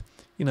that,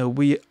 you know,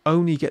 we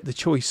only get the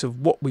choice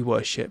of what we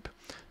worship,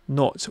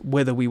 not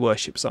whether we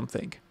worship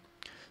something.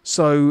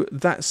 So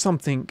that's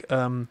something,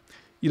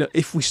 you know,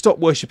 if we stop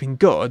worshipping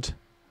God,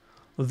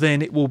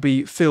 then it will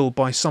be filled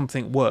by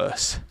something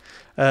worse.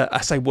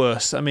 I say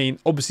worse, I mean,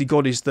 obviously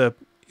God is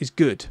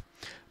good,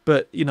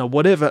 but, you know,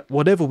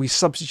 whatever we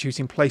substitute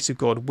in place of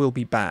God will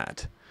be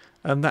bad.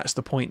 And that's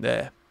the point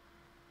there.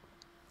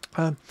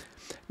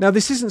 Now,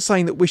 this isn't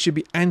saying that we should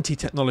be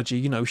anti-technology.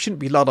 You know, we shouldn't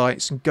be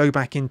Luddites and go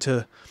back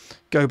into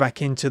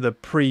the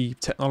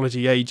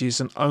pre-technology ages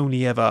and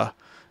only ever,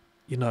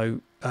 you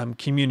know,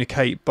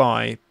 communicate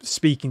by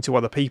speaking to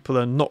other people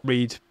and not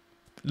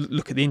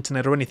look at the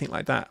internet or anything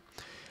like that.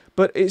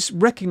 But it's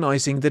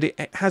recognising that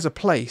it has a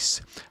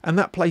place, and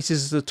that place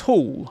is as a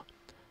tool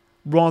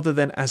rather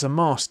than as a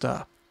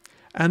master.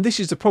 And this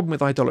is the problem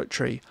with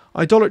idolatry.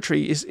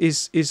 Idolatry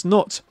is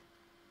not.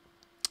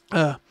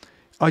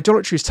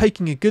 Idolatry is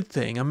taking a good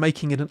thing and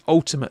making it an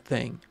ultimate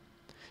thing.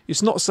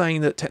 It's not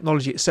saying that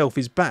technology itself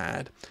is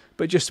bad,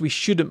 but just we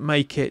shouldn't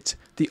make it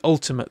the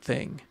ultimate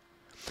thing.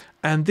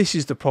 And this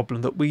is the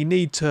problem, that we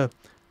need to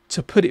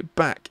put it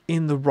back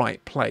in the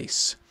right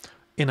place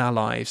in our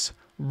lives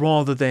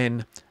rather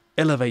than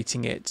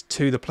elevating it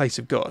to the place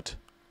of God.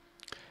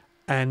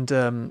 And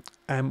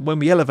when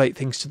we elevate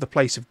things to the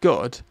place of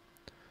God,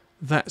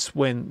 that's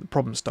when the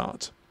problems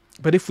start.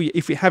 But if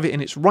we have it in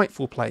its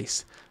rightful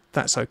place,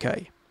 that's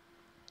okay.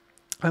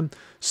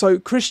 So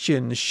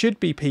Christians should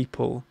be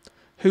people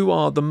who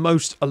are the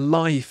most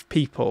alive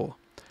people.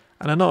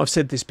 And I know I've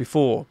said this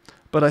before,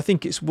 but I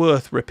think it's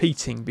worth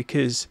repeating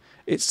because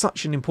it's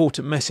such an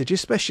important message,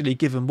 especially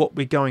given what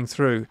we're going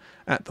through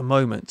at the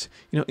moment.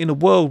 You know, in a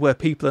world where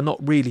people are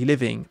not really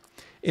living,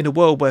 in a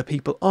world where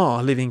people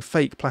are living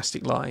fake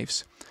plastic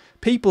lives,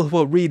 people who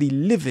are really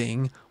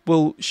living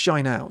will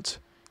shine out.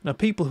 Now,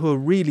 people who are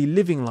really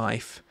living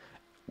life,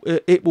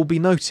 it will be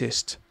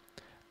noticed.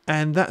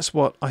 And that's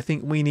what I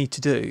think we need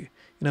to do.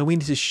 You know, we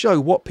need to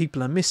show what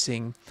people are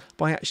missing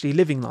by actually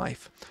living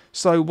life.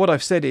 So what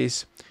I've said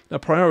is, you know,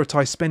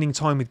 prioritise spending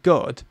time with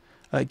God,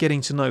 getting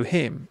to know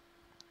Him.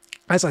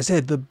 As I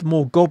said, the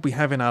more God we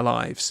have in our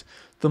lives,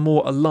 the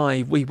more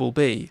alive we will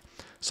be.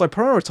 So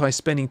prioritise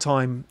spending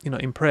time, you know,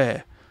 in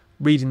prayer,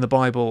 reading the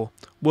Bible,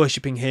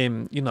 worshipping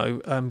Him. You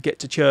know, get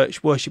to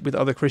church, worship with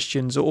other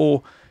Christians,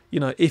 or,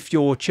 you know, if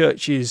your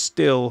church is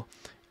still,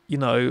 you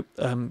know,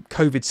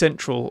 COVID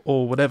central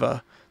or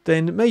whatever,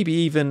 then maybe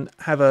even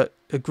have a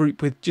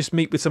group just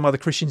meet with some other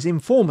Christians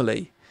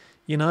informally,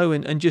 you know,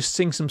 and just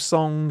sing some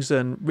songs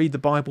and read the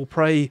Bible,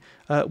 pray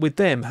with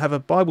them, have a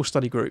Bible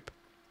study group.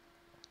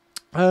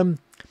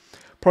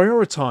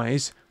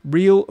 Prioritise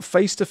real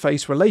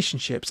face-to-face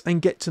relationships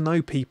and get to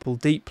know people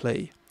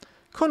deeply.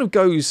 Kind of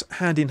goes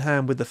hand in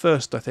hand with the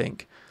first, I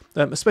think,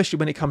 especially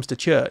when it comes to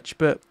church.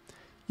 But,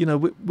 you know,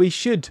 we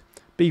should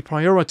be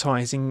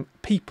prioritising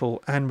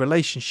people and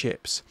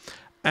relationships.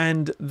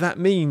 And that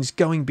means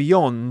going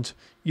beyond,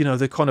 you know,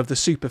 the kind of the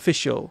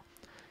superficial,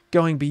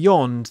 going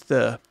beyond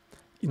the,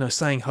 you know,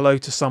 saying hello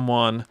to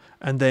someone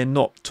and then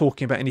not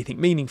talking about anything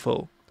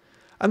meaningful.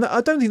 And I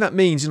don't think that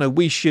means, you know,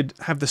 we should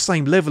have the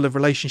same level of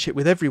relationship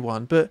with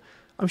everyone, but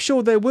I'm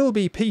sure there will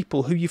be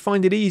people who you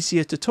find it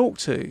easier to talk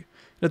to. You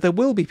know, there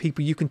will be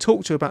people you can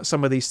talk to about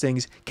some of these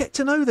things. Get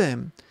to know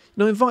them,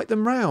 you know, invite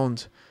them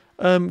round,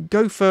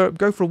 go for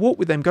a walk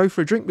with them, go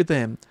for a drink with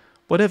them,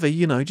 whatever,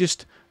 you know,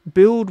 just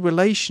build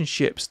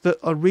relationships that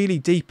are really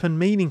deep and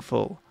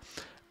meaningful,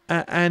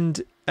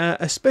 and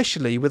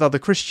especially with other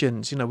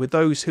Christians, you know, with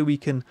those who we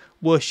can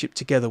worship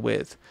together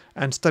with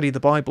and study the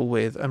Bible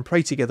with and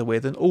pray together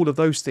with, and all of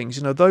those things.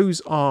 You know,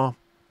 those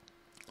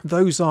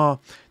are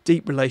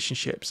deep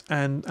relationships,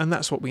 and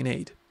that's what we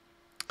need.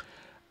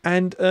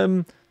 And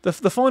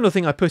the final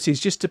thing I put is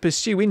just to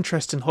pursue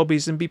interests and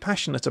hobbies and be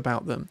passionate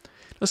about them.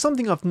 Now,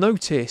 something I've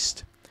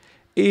noticed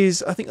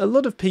is I think a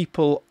lot of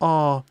people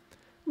are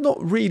not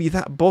really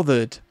that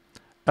bothered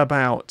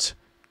about,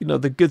 you know,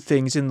 the good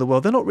things in the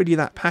world. They're not really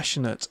that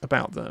passionate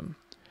about them.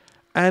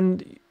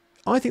 And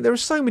I think there are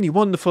so many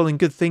wonderful and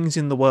good things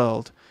in the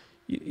world.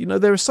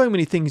 There are so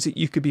many things that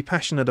you could be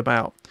passionate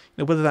about,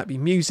 whether that be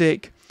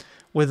music,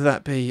 whether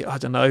that be, I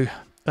don't know,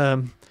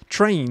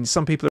 trains.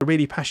 Some people are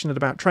really passionate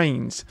about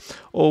trains,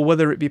 or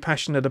whether it be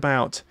passionate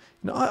about,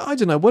 I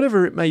don't know,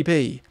 whatever it may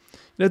be.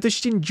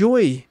 Just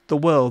enjoy the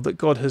world that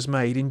God has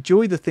made,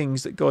 enjoy the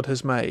things that God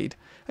has made,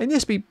 and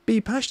yes,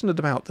 be passionate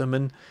about them,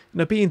 and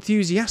be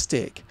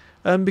enthusiastic,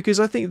 because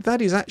I think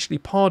that is actually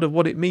part of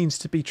what it means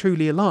to be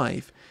truly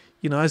alive.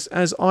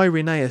 As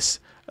Irenaeus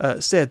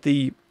said,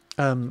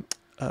 one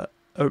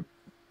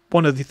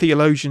of the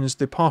theologians,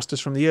 the pastors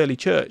from the early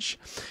church,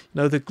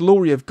 the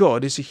glory of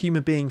God is a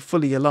human being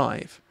fully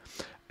alive,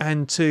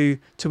 and to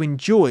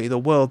enjoy the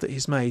world that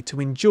He's made,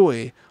 to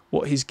enjoy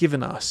what He's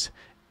given us,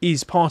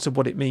 is part of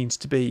what it means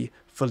to be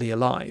fully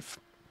alive.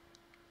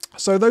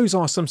 So those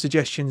are some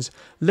suggestions.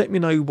 Let me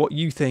know what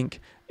you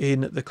think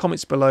in the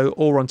comments below,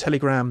 or on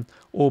Telegram,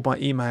 or by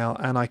email,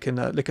 and I can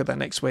look at that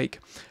next week.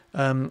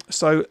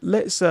 So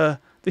let's.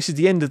 This is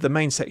the end of the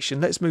main section.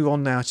 Let's move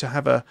on now to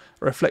have a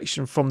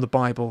reflection from the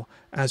Bible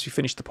as we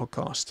finish the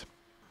podcast.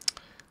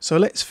 So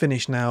let's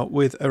finish now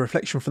with a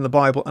reflection from the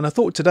Bible, and I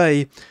thought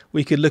today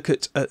we could look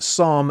at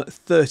Psalm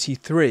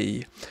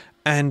 33.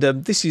 And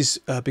this is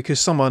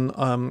because someone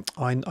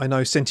I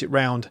know sent it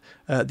round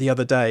the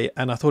other day,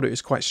 and I thought it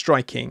was quite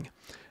striking.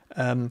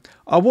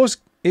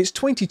 It's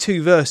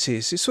 22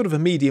 verses. It's sort of a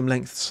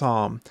medium-length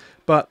psalm,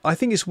 but I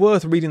think it's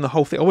worth reading the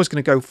whole thing. I was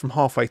going to go from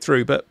halfway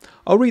through, but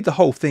I'll read the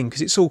whole thing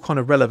because it's all kind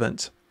of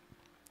relevant.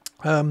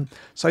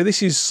 So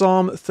this is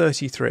Psalm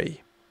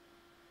 33.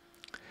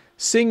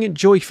 Sing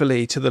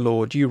joyfully to the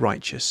Lord, you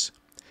righteous.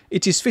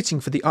 It is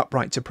fitting for the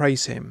upright to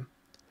praise Him.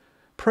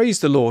 Praise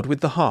the Lord with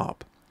the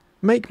harp.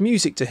 Make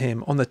music to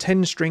Him on the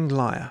 10-stringed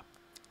lyre.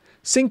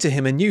 Sing to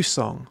Him a new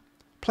song.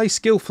 Play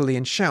skillfully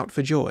and shout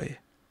for joy.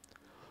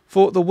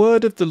 For the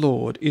word of the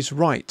Lord is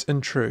right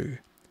and true.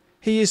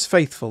 He is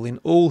faithful in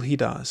all He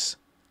does.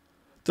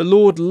 The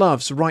Lord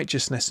loves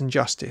righteousness and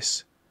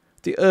justice.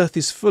 The earth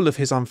is full of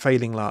His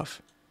unfailing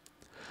love.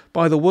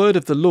 By the word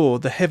of the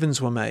Lord the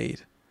heavens were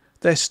made,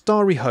 their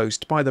starry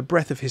host by the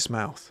breath of His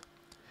mouth.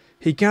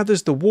 He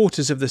gathers the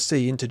waters of the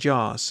sea into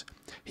jars.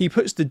 He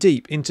puts the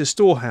deep into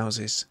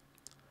storehouses.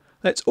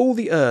 Let all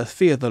the earth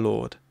fear the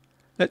Lord.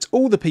 Let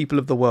all the people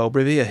of the world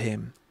revere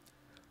Him.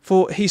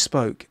 For He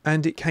spoke,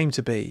 and it came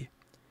to be.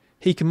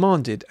 He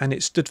commanded, and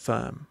it stood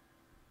firm.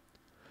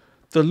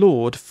 The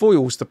Lord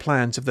foils the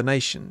plans of the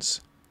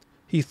nations.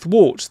 He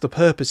thwarts the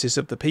purposes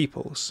of the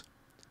peoples.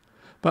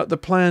 But the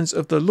plans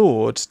of the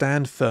Lord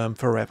stand firm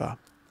forever,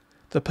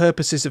 the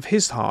purposes of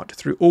His heart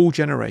through all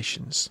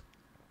generations.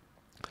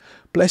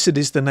 Blessed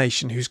is the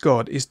nation whose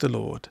God is the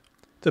Lord,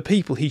 the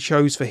people He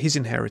chose for His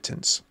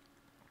inheritance.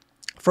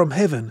 From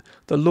heaven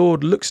the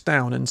Lord looks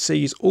down and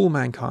sees all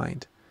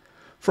mankind.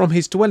 From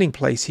His dwelling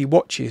place He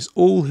watches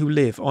all who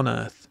live on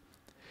earth.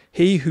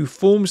 He who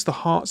forms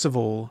the hearts of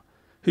all,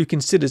 who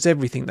considers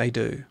everything they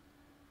do.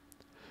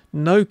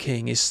 No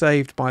king is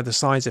saved by the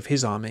size of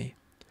his army.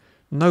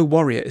 No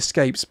warrior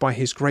escapes by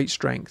his great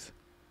strength.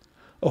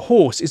 A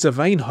horse is a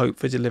vain hope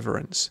for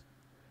deliverance.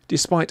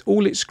 Despite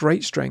all its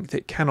great strength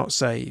it cannot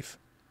save.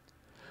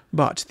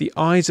 But the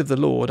eyes of the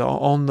Lord are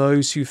on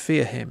those who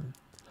fear Him,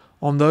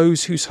 on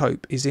those whose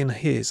hope is in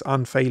His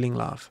unfailing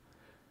love,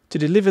 to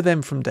deliver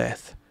them from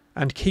death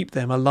and keep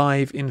them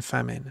alive in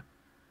famine.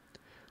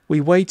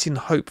 We wait in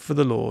hope for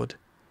the Lord.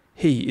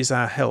 He is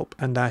our help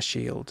and our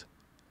shield.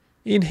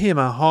 In Him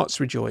our hearts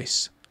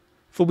rejoice,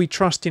 for we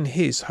trust in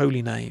His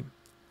holy name.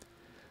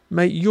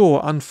 May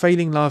your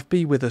unfailing love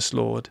be with us,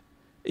 Lord,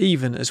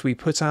 even as we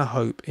put our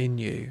hope in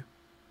you.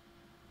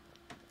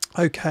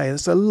 Okay,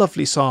 that's a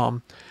lovely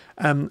psalm.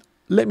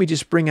 Let me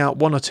just bring out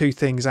one or two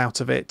things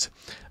out of it.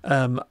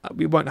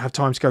 We won't have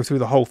time to go through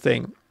the whole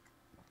thing.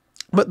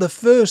 But the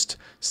first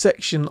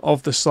section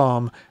of the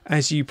psalm,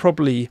 as you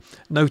probably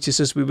noticed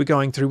as we were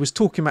going through, was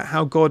talking about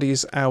how God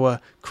is our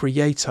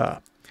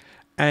creator.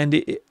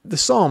 And the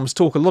Psalms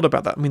talk a lot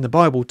about that. I mean, the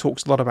Bible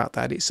talks a lot about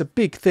that. It's a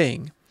big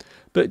thing.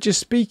 But just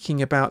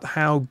speaking about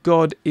how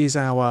God is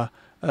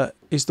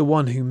is the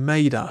one who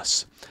made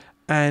us.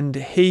 And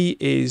He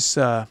is...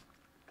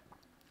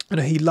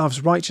 He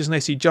loves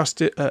righteousness, He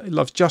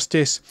loves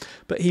justice,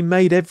 but He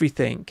made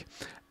everything,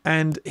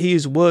 and He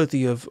is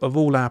worthy of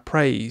all our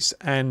praise.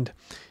 And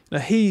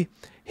He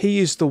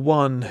is the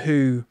one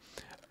who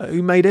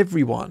made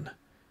everyone.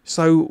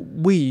 So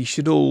we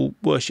should all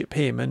worship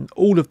Him, and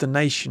all of the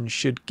nations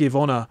should give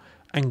honour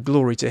and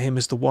glory to Him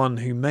as the one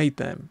who made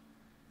them.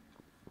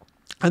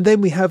 And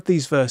then we have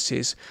these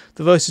verses,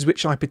 the verses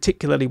which I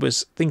particularly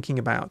was thinking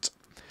about.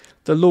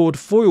 The Lord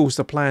foils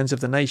the plans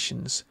of the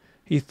nations.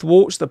 He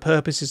thwarts the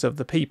purposes of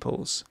the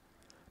peoples.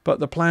 But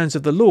the plans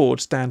of the Lord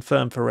stand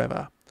firm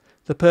forever,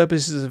 the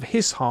purposes of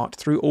His heart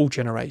through all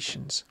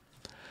generations.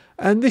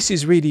 And this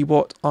is really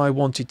what I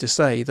wanted to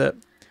say, that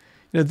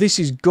this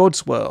is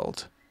God's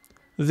world.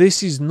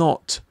 This is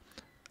not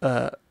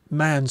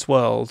man's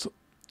world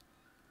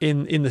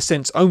only in the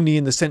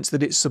sense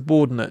that it's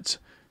subordinate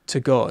to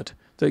God,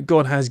 that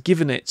God has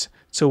given it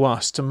to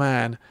us, to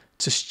man,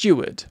 to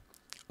steward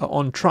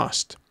on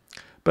trust.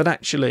 But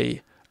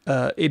actually,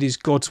 it is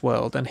God's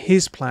world, and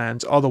his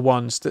plans are the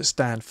ones that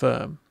stand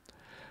firm.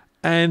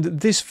 And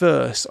this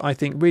verse, I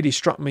think, really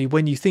struck me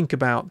when you think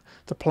about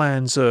the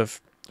plans of,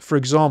 for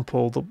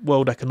example, the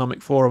World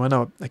Economic Forum. I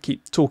know I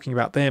keep talking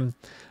about them,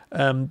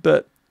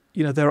 but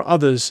there are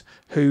others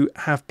who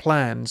have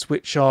plans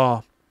which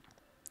are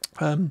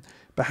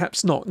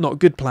perhaps not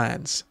good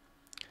plans.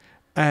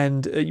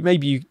 And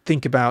maybe you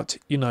think about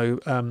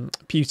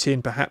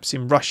Putin, perhaps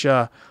in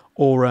Russia,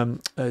 or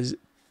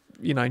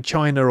in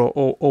China,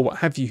 or what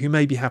have you, who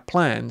maybe have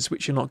plans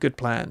which are not good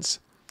plans.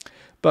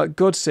 But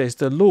God says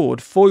the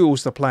Lord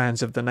foils the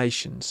plans of the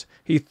nations.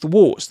 He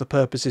thwarts the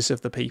purposes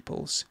of the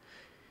peoples.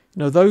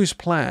 Those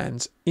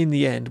plans in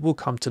the end will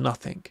come to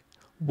nothing.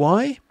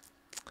 Why?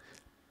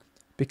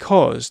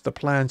 Because the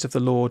plans of the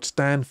Lord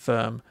stand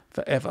firm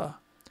forever.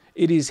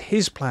 It is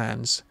his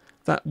plans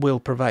that will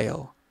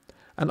prevail.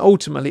 And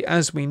ultimately,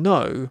 as we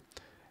know,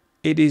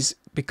 it is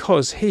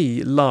because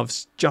he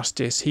loves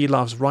justice, he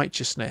loves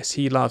righteousness,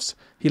 he loves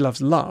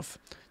love,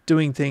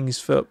 doing things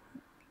for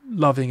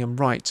loving and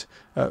right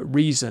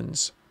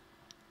reasons.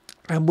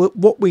 And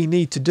what we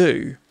need to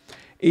do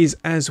is,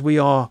 as we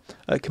are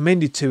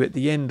commended to at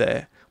the end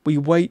there, we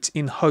wait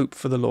in hope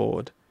for the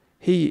Lord.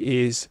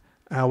 He is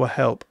our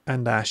help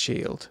and our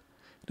shield.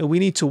 We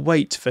need to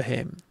wait for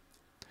him.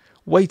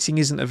 Waiting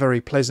isn't a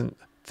very pleasant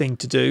thing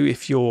to do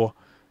if you're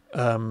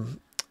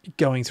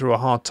going through a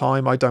hard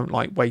time. I don't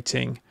like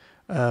waiting,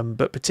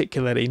 but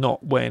particularly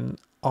not when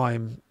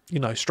I'm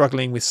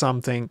struggling with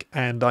something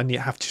and I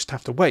just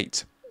have to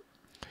wait.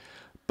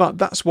 But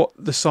that's what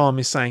the psalm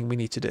is saying we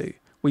need to do.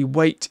 We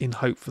wait in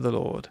hope for the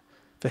Lord,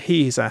 for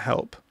he is our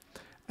help,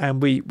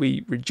 and we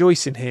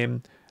rejoice in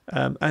him.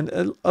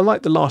 And I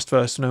like the last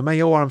verse, may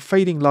your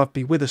unfading love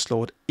be with us,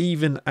 Lord,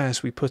 even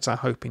as we put our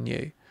hope in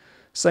you.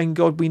 Saying,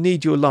 God, we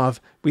need your love.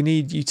 We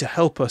need you to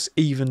help us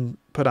even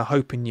put our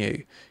hope in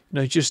you.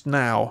 Just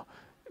now,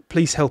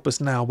 please help us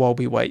now while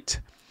we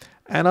wait.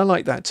 And I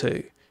like that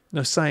too.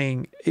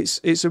 Saying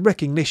it's a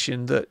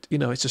recognition that,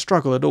 it's a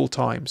struggle at all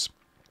times.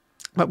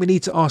 But we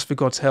need to ask for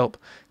God's help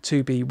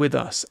to be with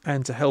us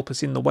and to help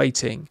us in the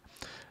waiting,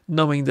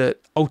 knowing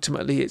that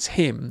ultimately it's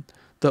him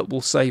that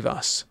will save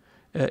us.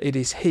 It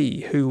is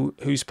he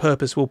whose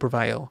purpose will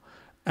prevail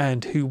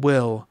and who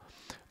will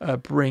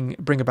bring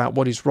about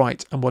what is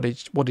right and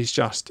what is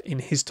just in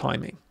his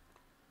timing.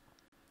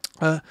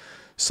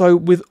 So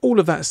with all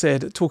of that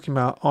said, talking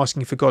about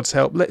asking for God's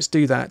help, let's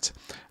do that,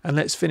 and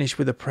let's finish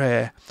with a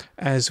prayer,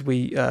 as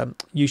we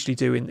usually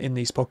do in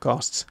these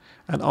podcasts,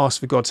 and ask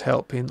for God's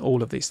help in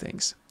all of these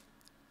things.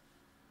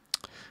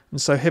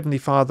 And so, Heavenly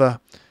Father,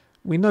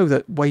 we know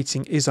that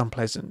waiting is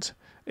unpleasant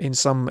in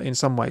some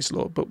ways,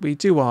 Lord, but we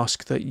do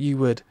ask that you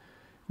would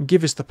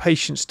give us the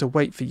patience to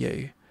wait for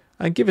you,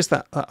 and give us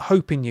that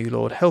hope in you,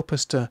 Lord. Help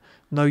us to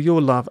know your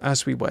love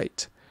as we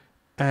wait,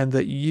 and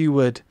that you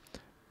would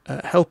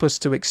help us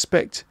to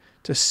expect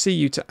to see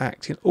you to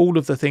act in all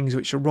of the things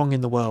which are wrong in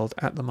the world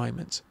at the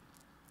moment.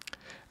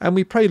 And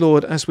we pray,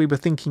 Lord, as we were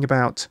thinking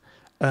about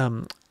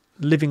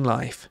living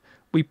life,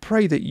 we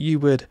pray that you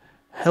would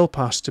help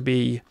us to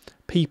be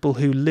people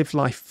who live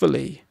life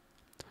fully,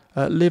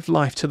 live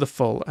life to the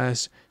full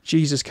as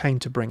Jesus came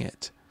to bring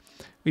it.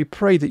 We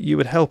pray that you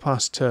would help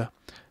us to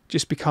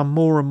just become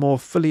more and more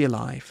fully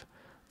alive,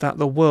 that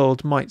the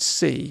world might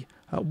see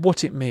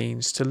what it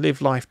means to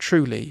live life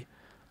truly,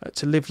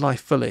 to live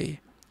life fully,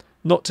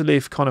 not to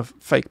live kind of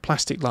fake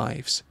plastic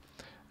lives,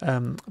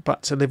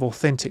 but to live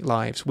authentic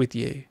lives with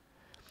you.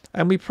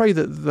 And we pray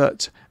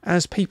that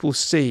as people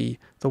see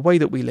the way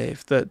that we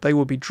live, that they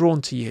will be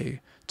drawn to you,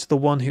 to the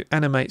one who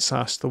animates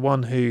us, the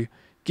one who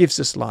gives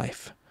us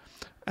life,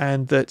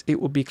 and that it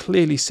will be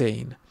clearly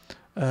seen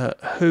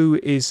who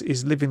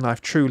is living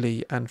life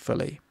truly and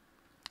fully.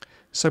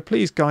 So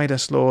please guide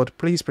us, Lord.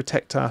 Please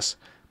protect us.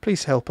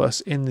 Please help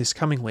us in this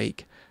coming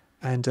week.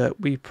 And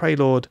we pray,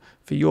 Lord,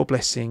 for your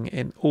blessing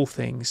in all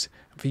things,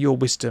 for your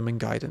wisdom and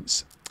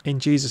guidance. In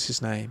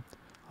Jesus' name,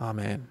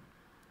 amen.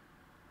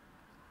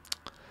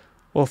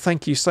 Well,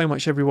 thank you so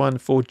much, everyone,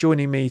 for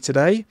joining me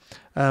today.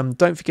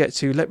 Don't forget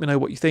to let me know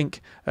what you think.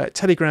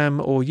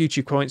 Telegram or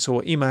YouTube comments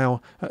or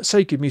email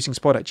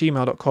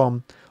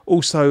sogoodmusingspod@gmail.com.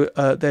 Also,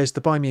 there's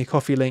the Buy Me a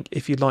Coffee link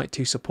if you'd like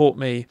to support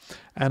me,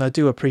 and I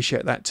do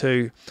appreciate that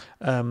too.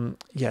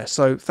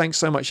 So thanks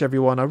so much,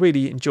 everyone. I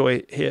really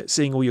enjoy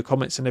seeing all your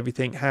comments and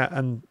everything,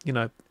 and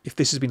if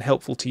this has been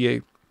helpful to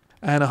you.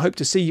 And I hope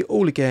to see you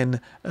all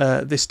again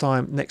this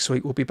time next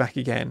week. We'll be back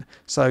again.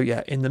 So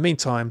in the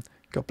meantime,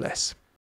 God bless.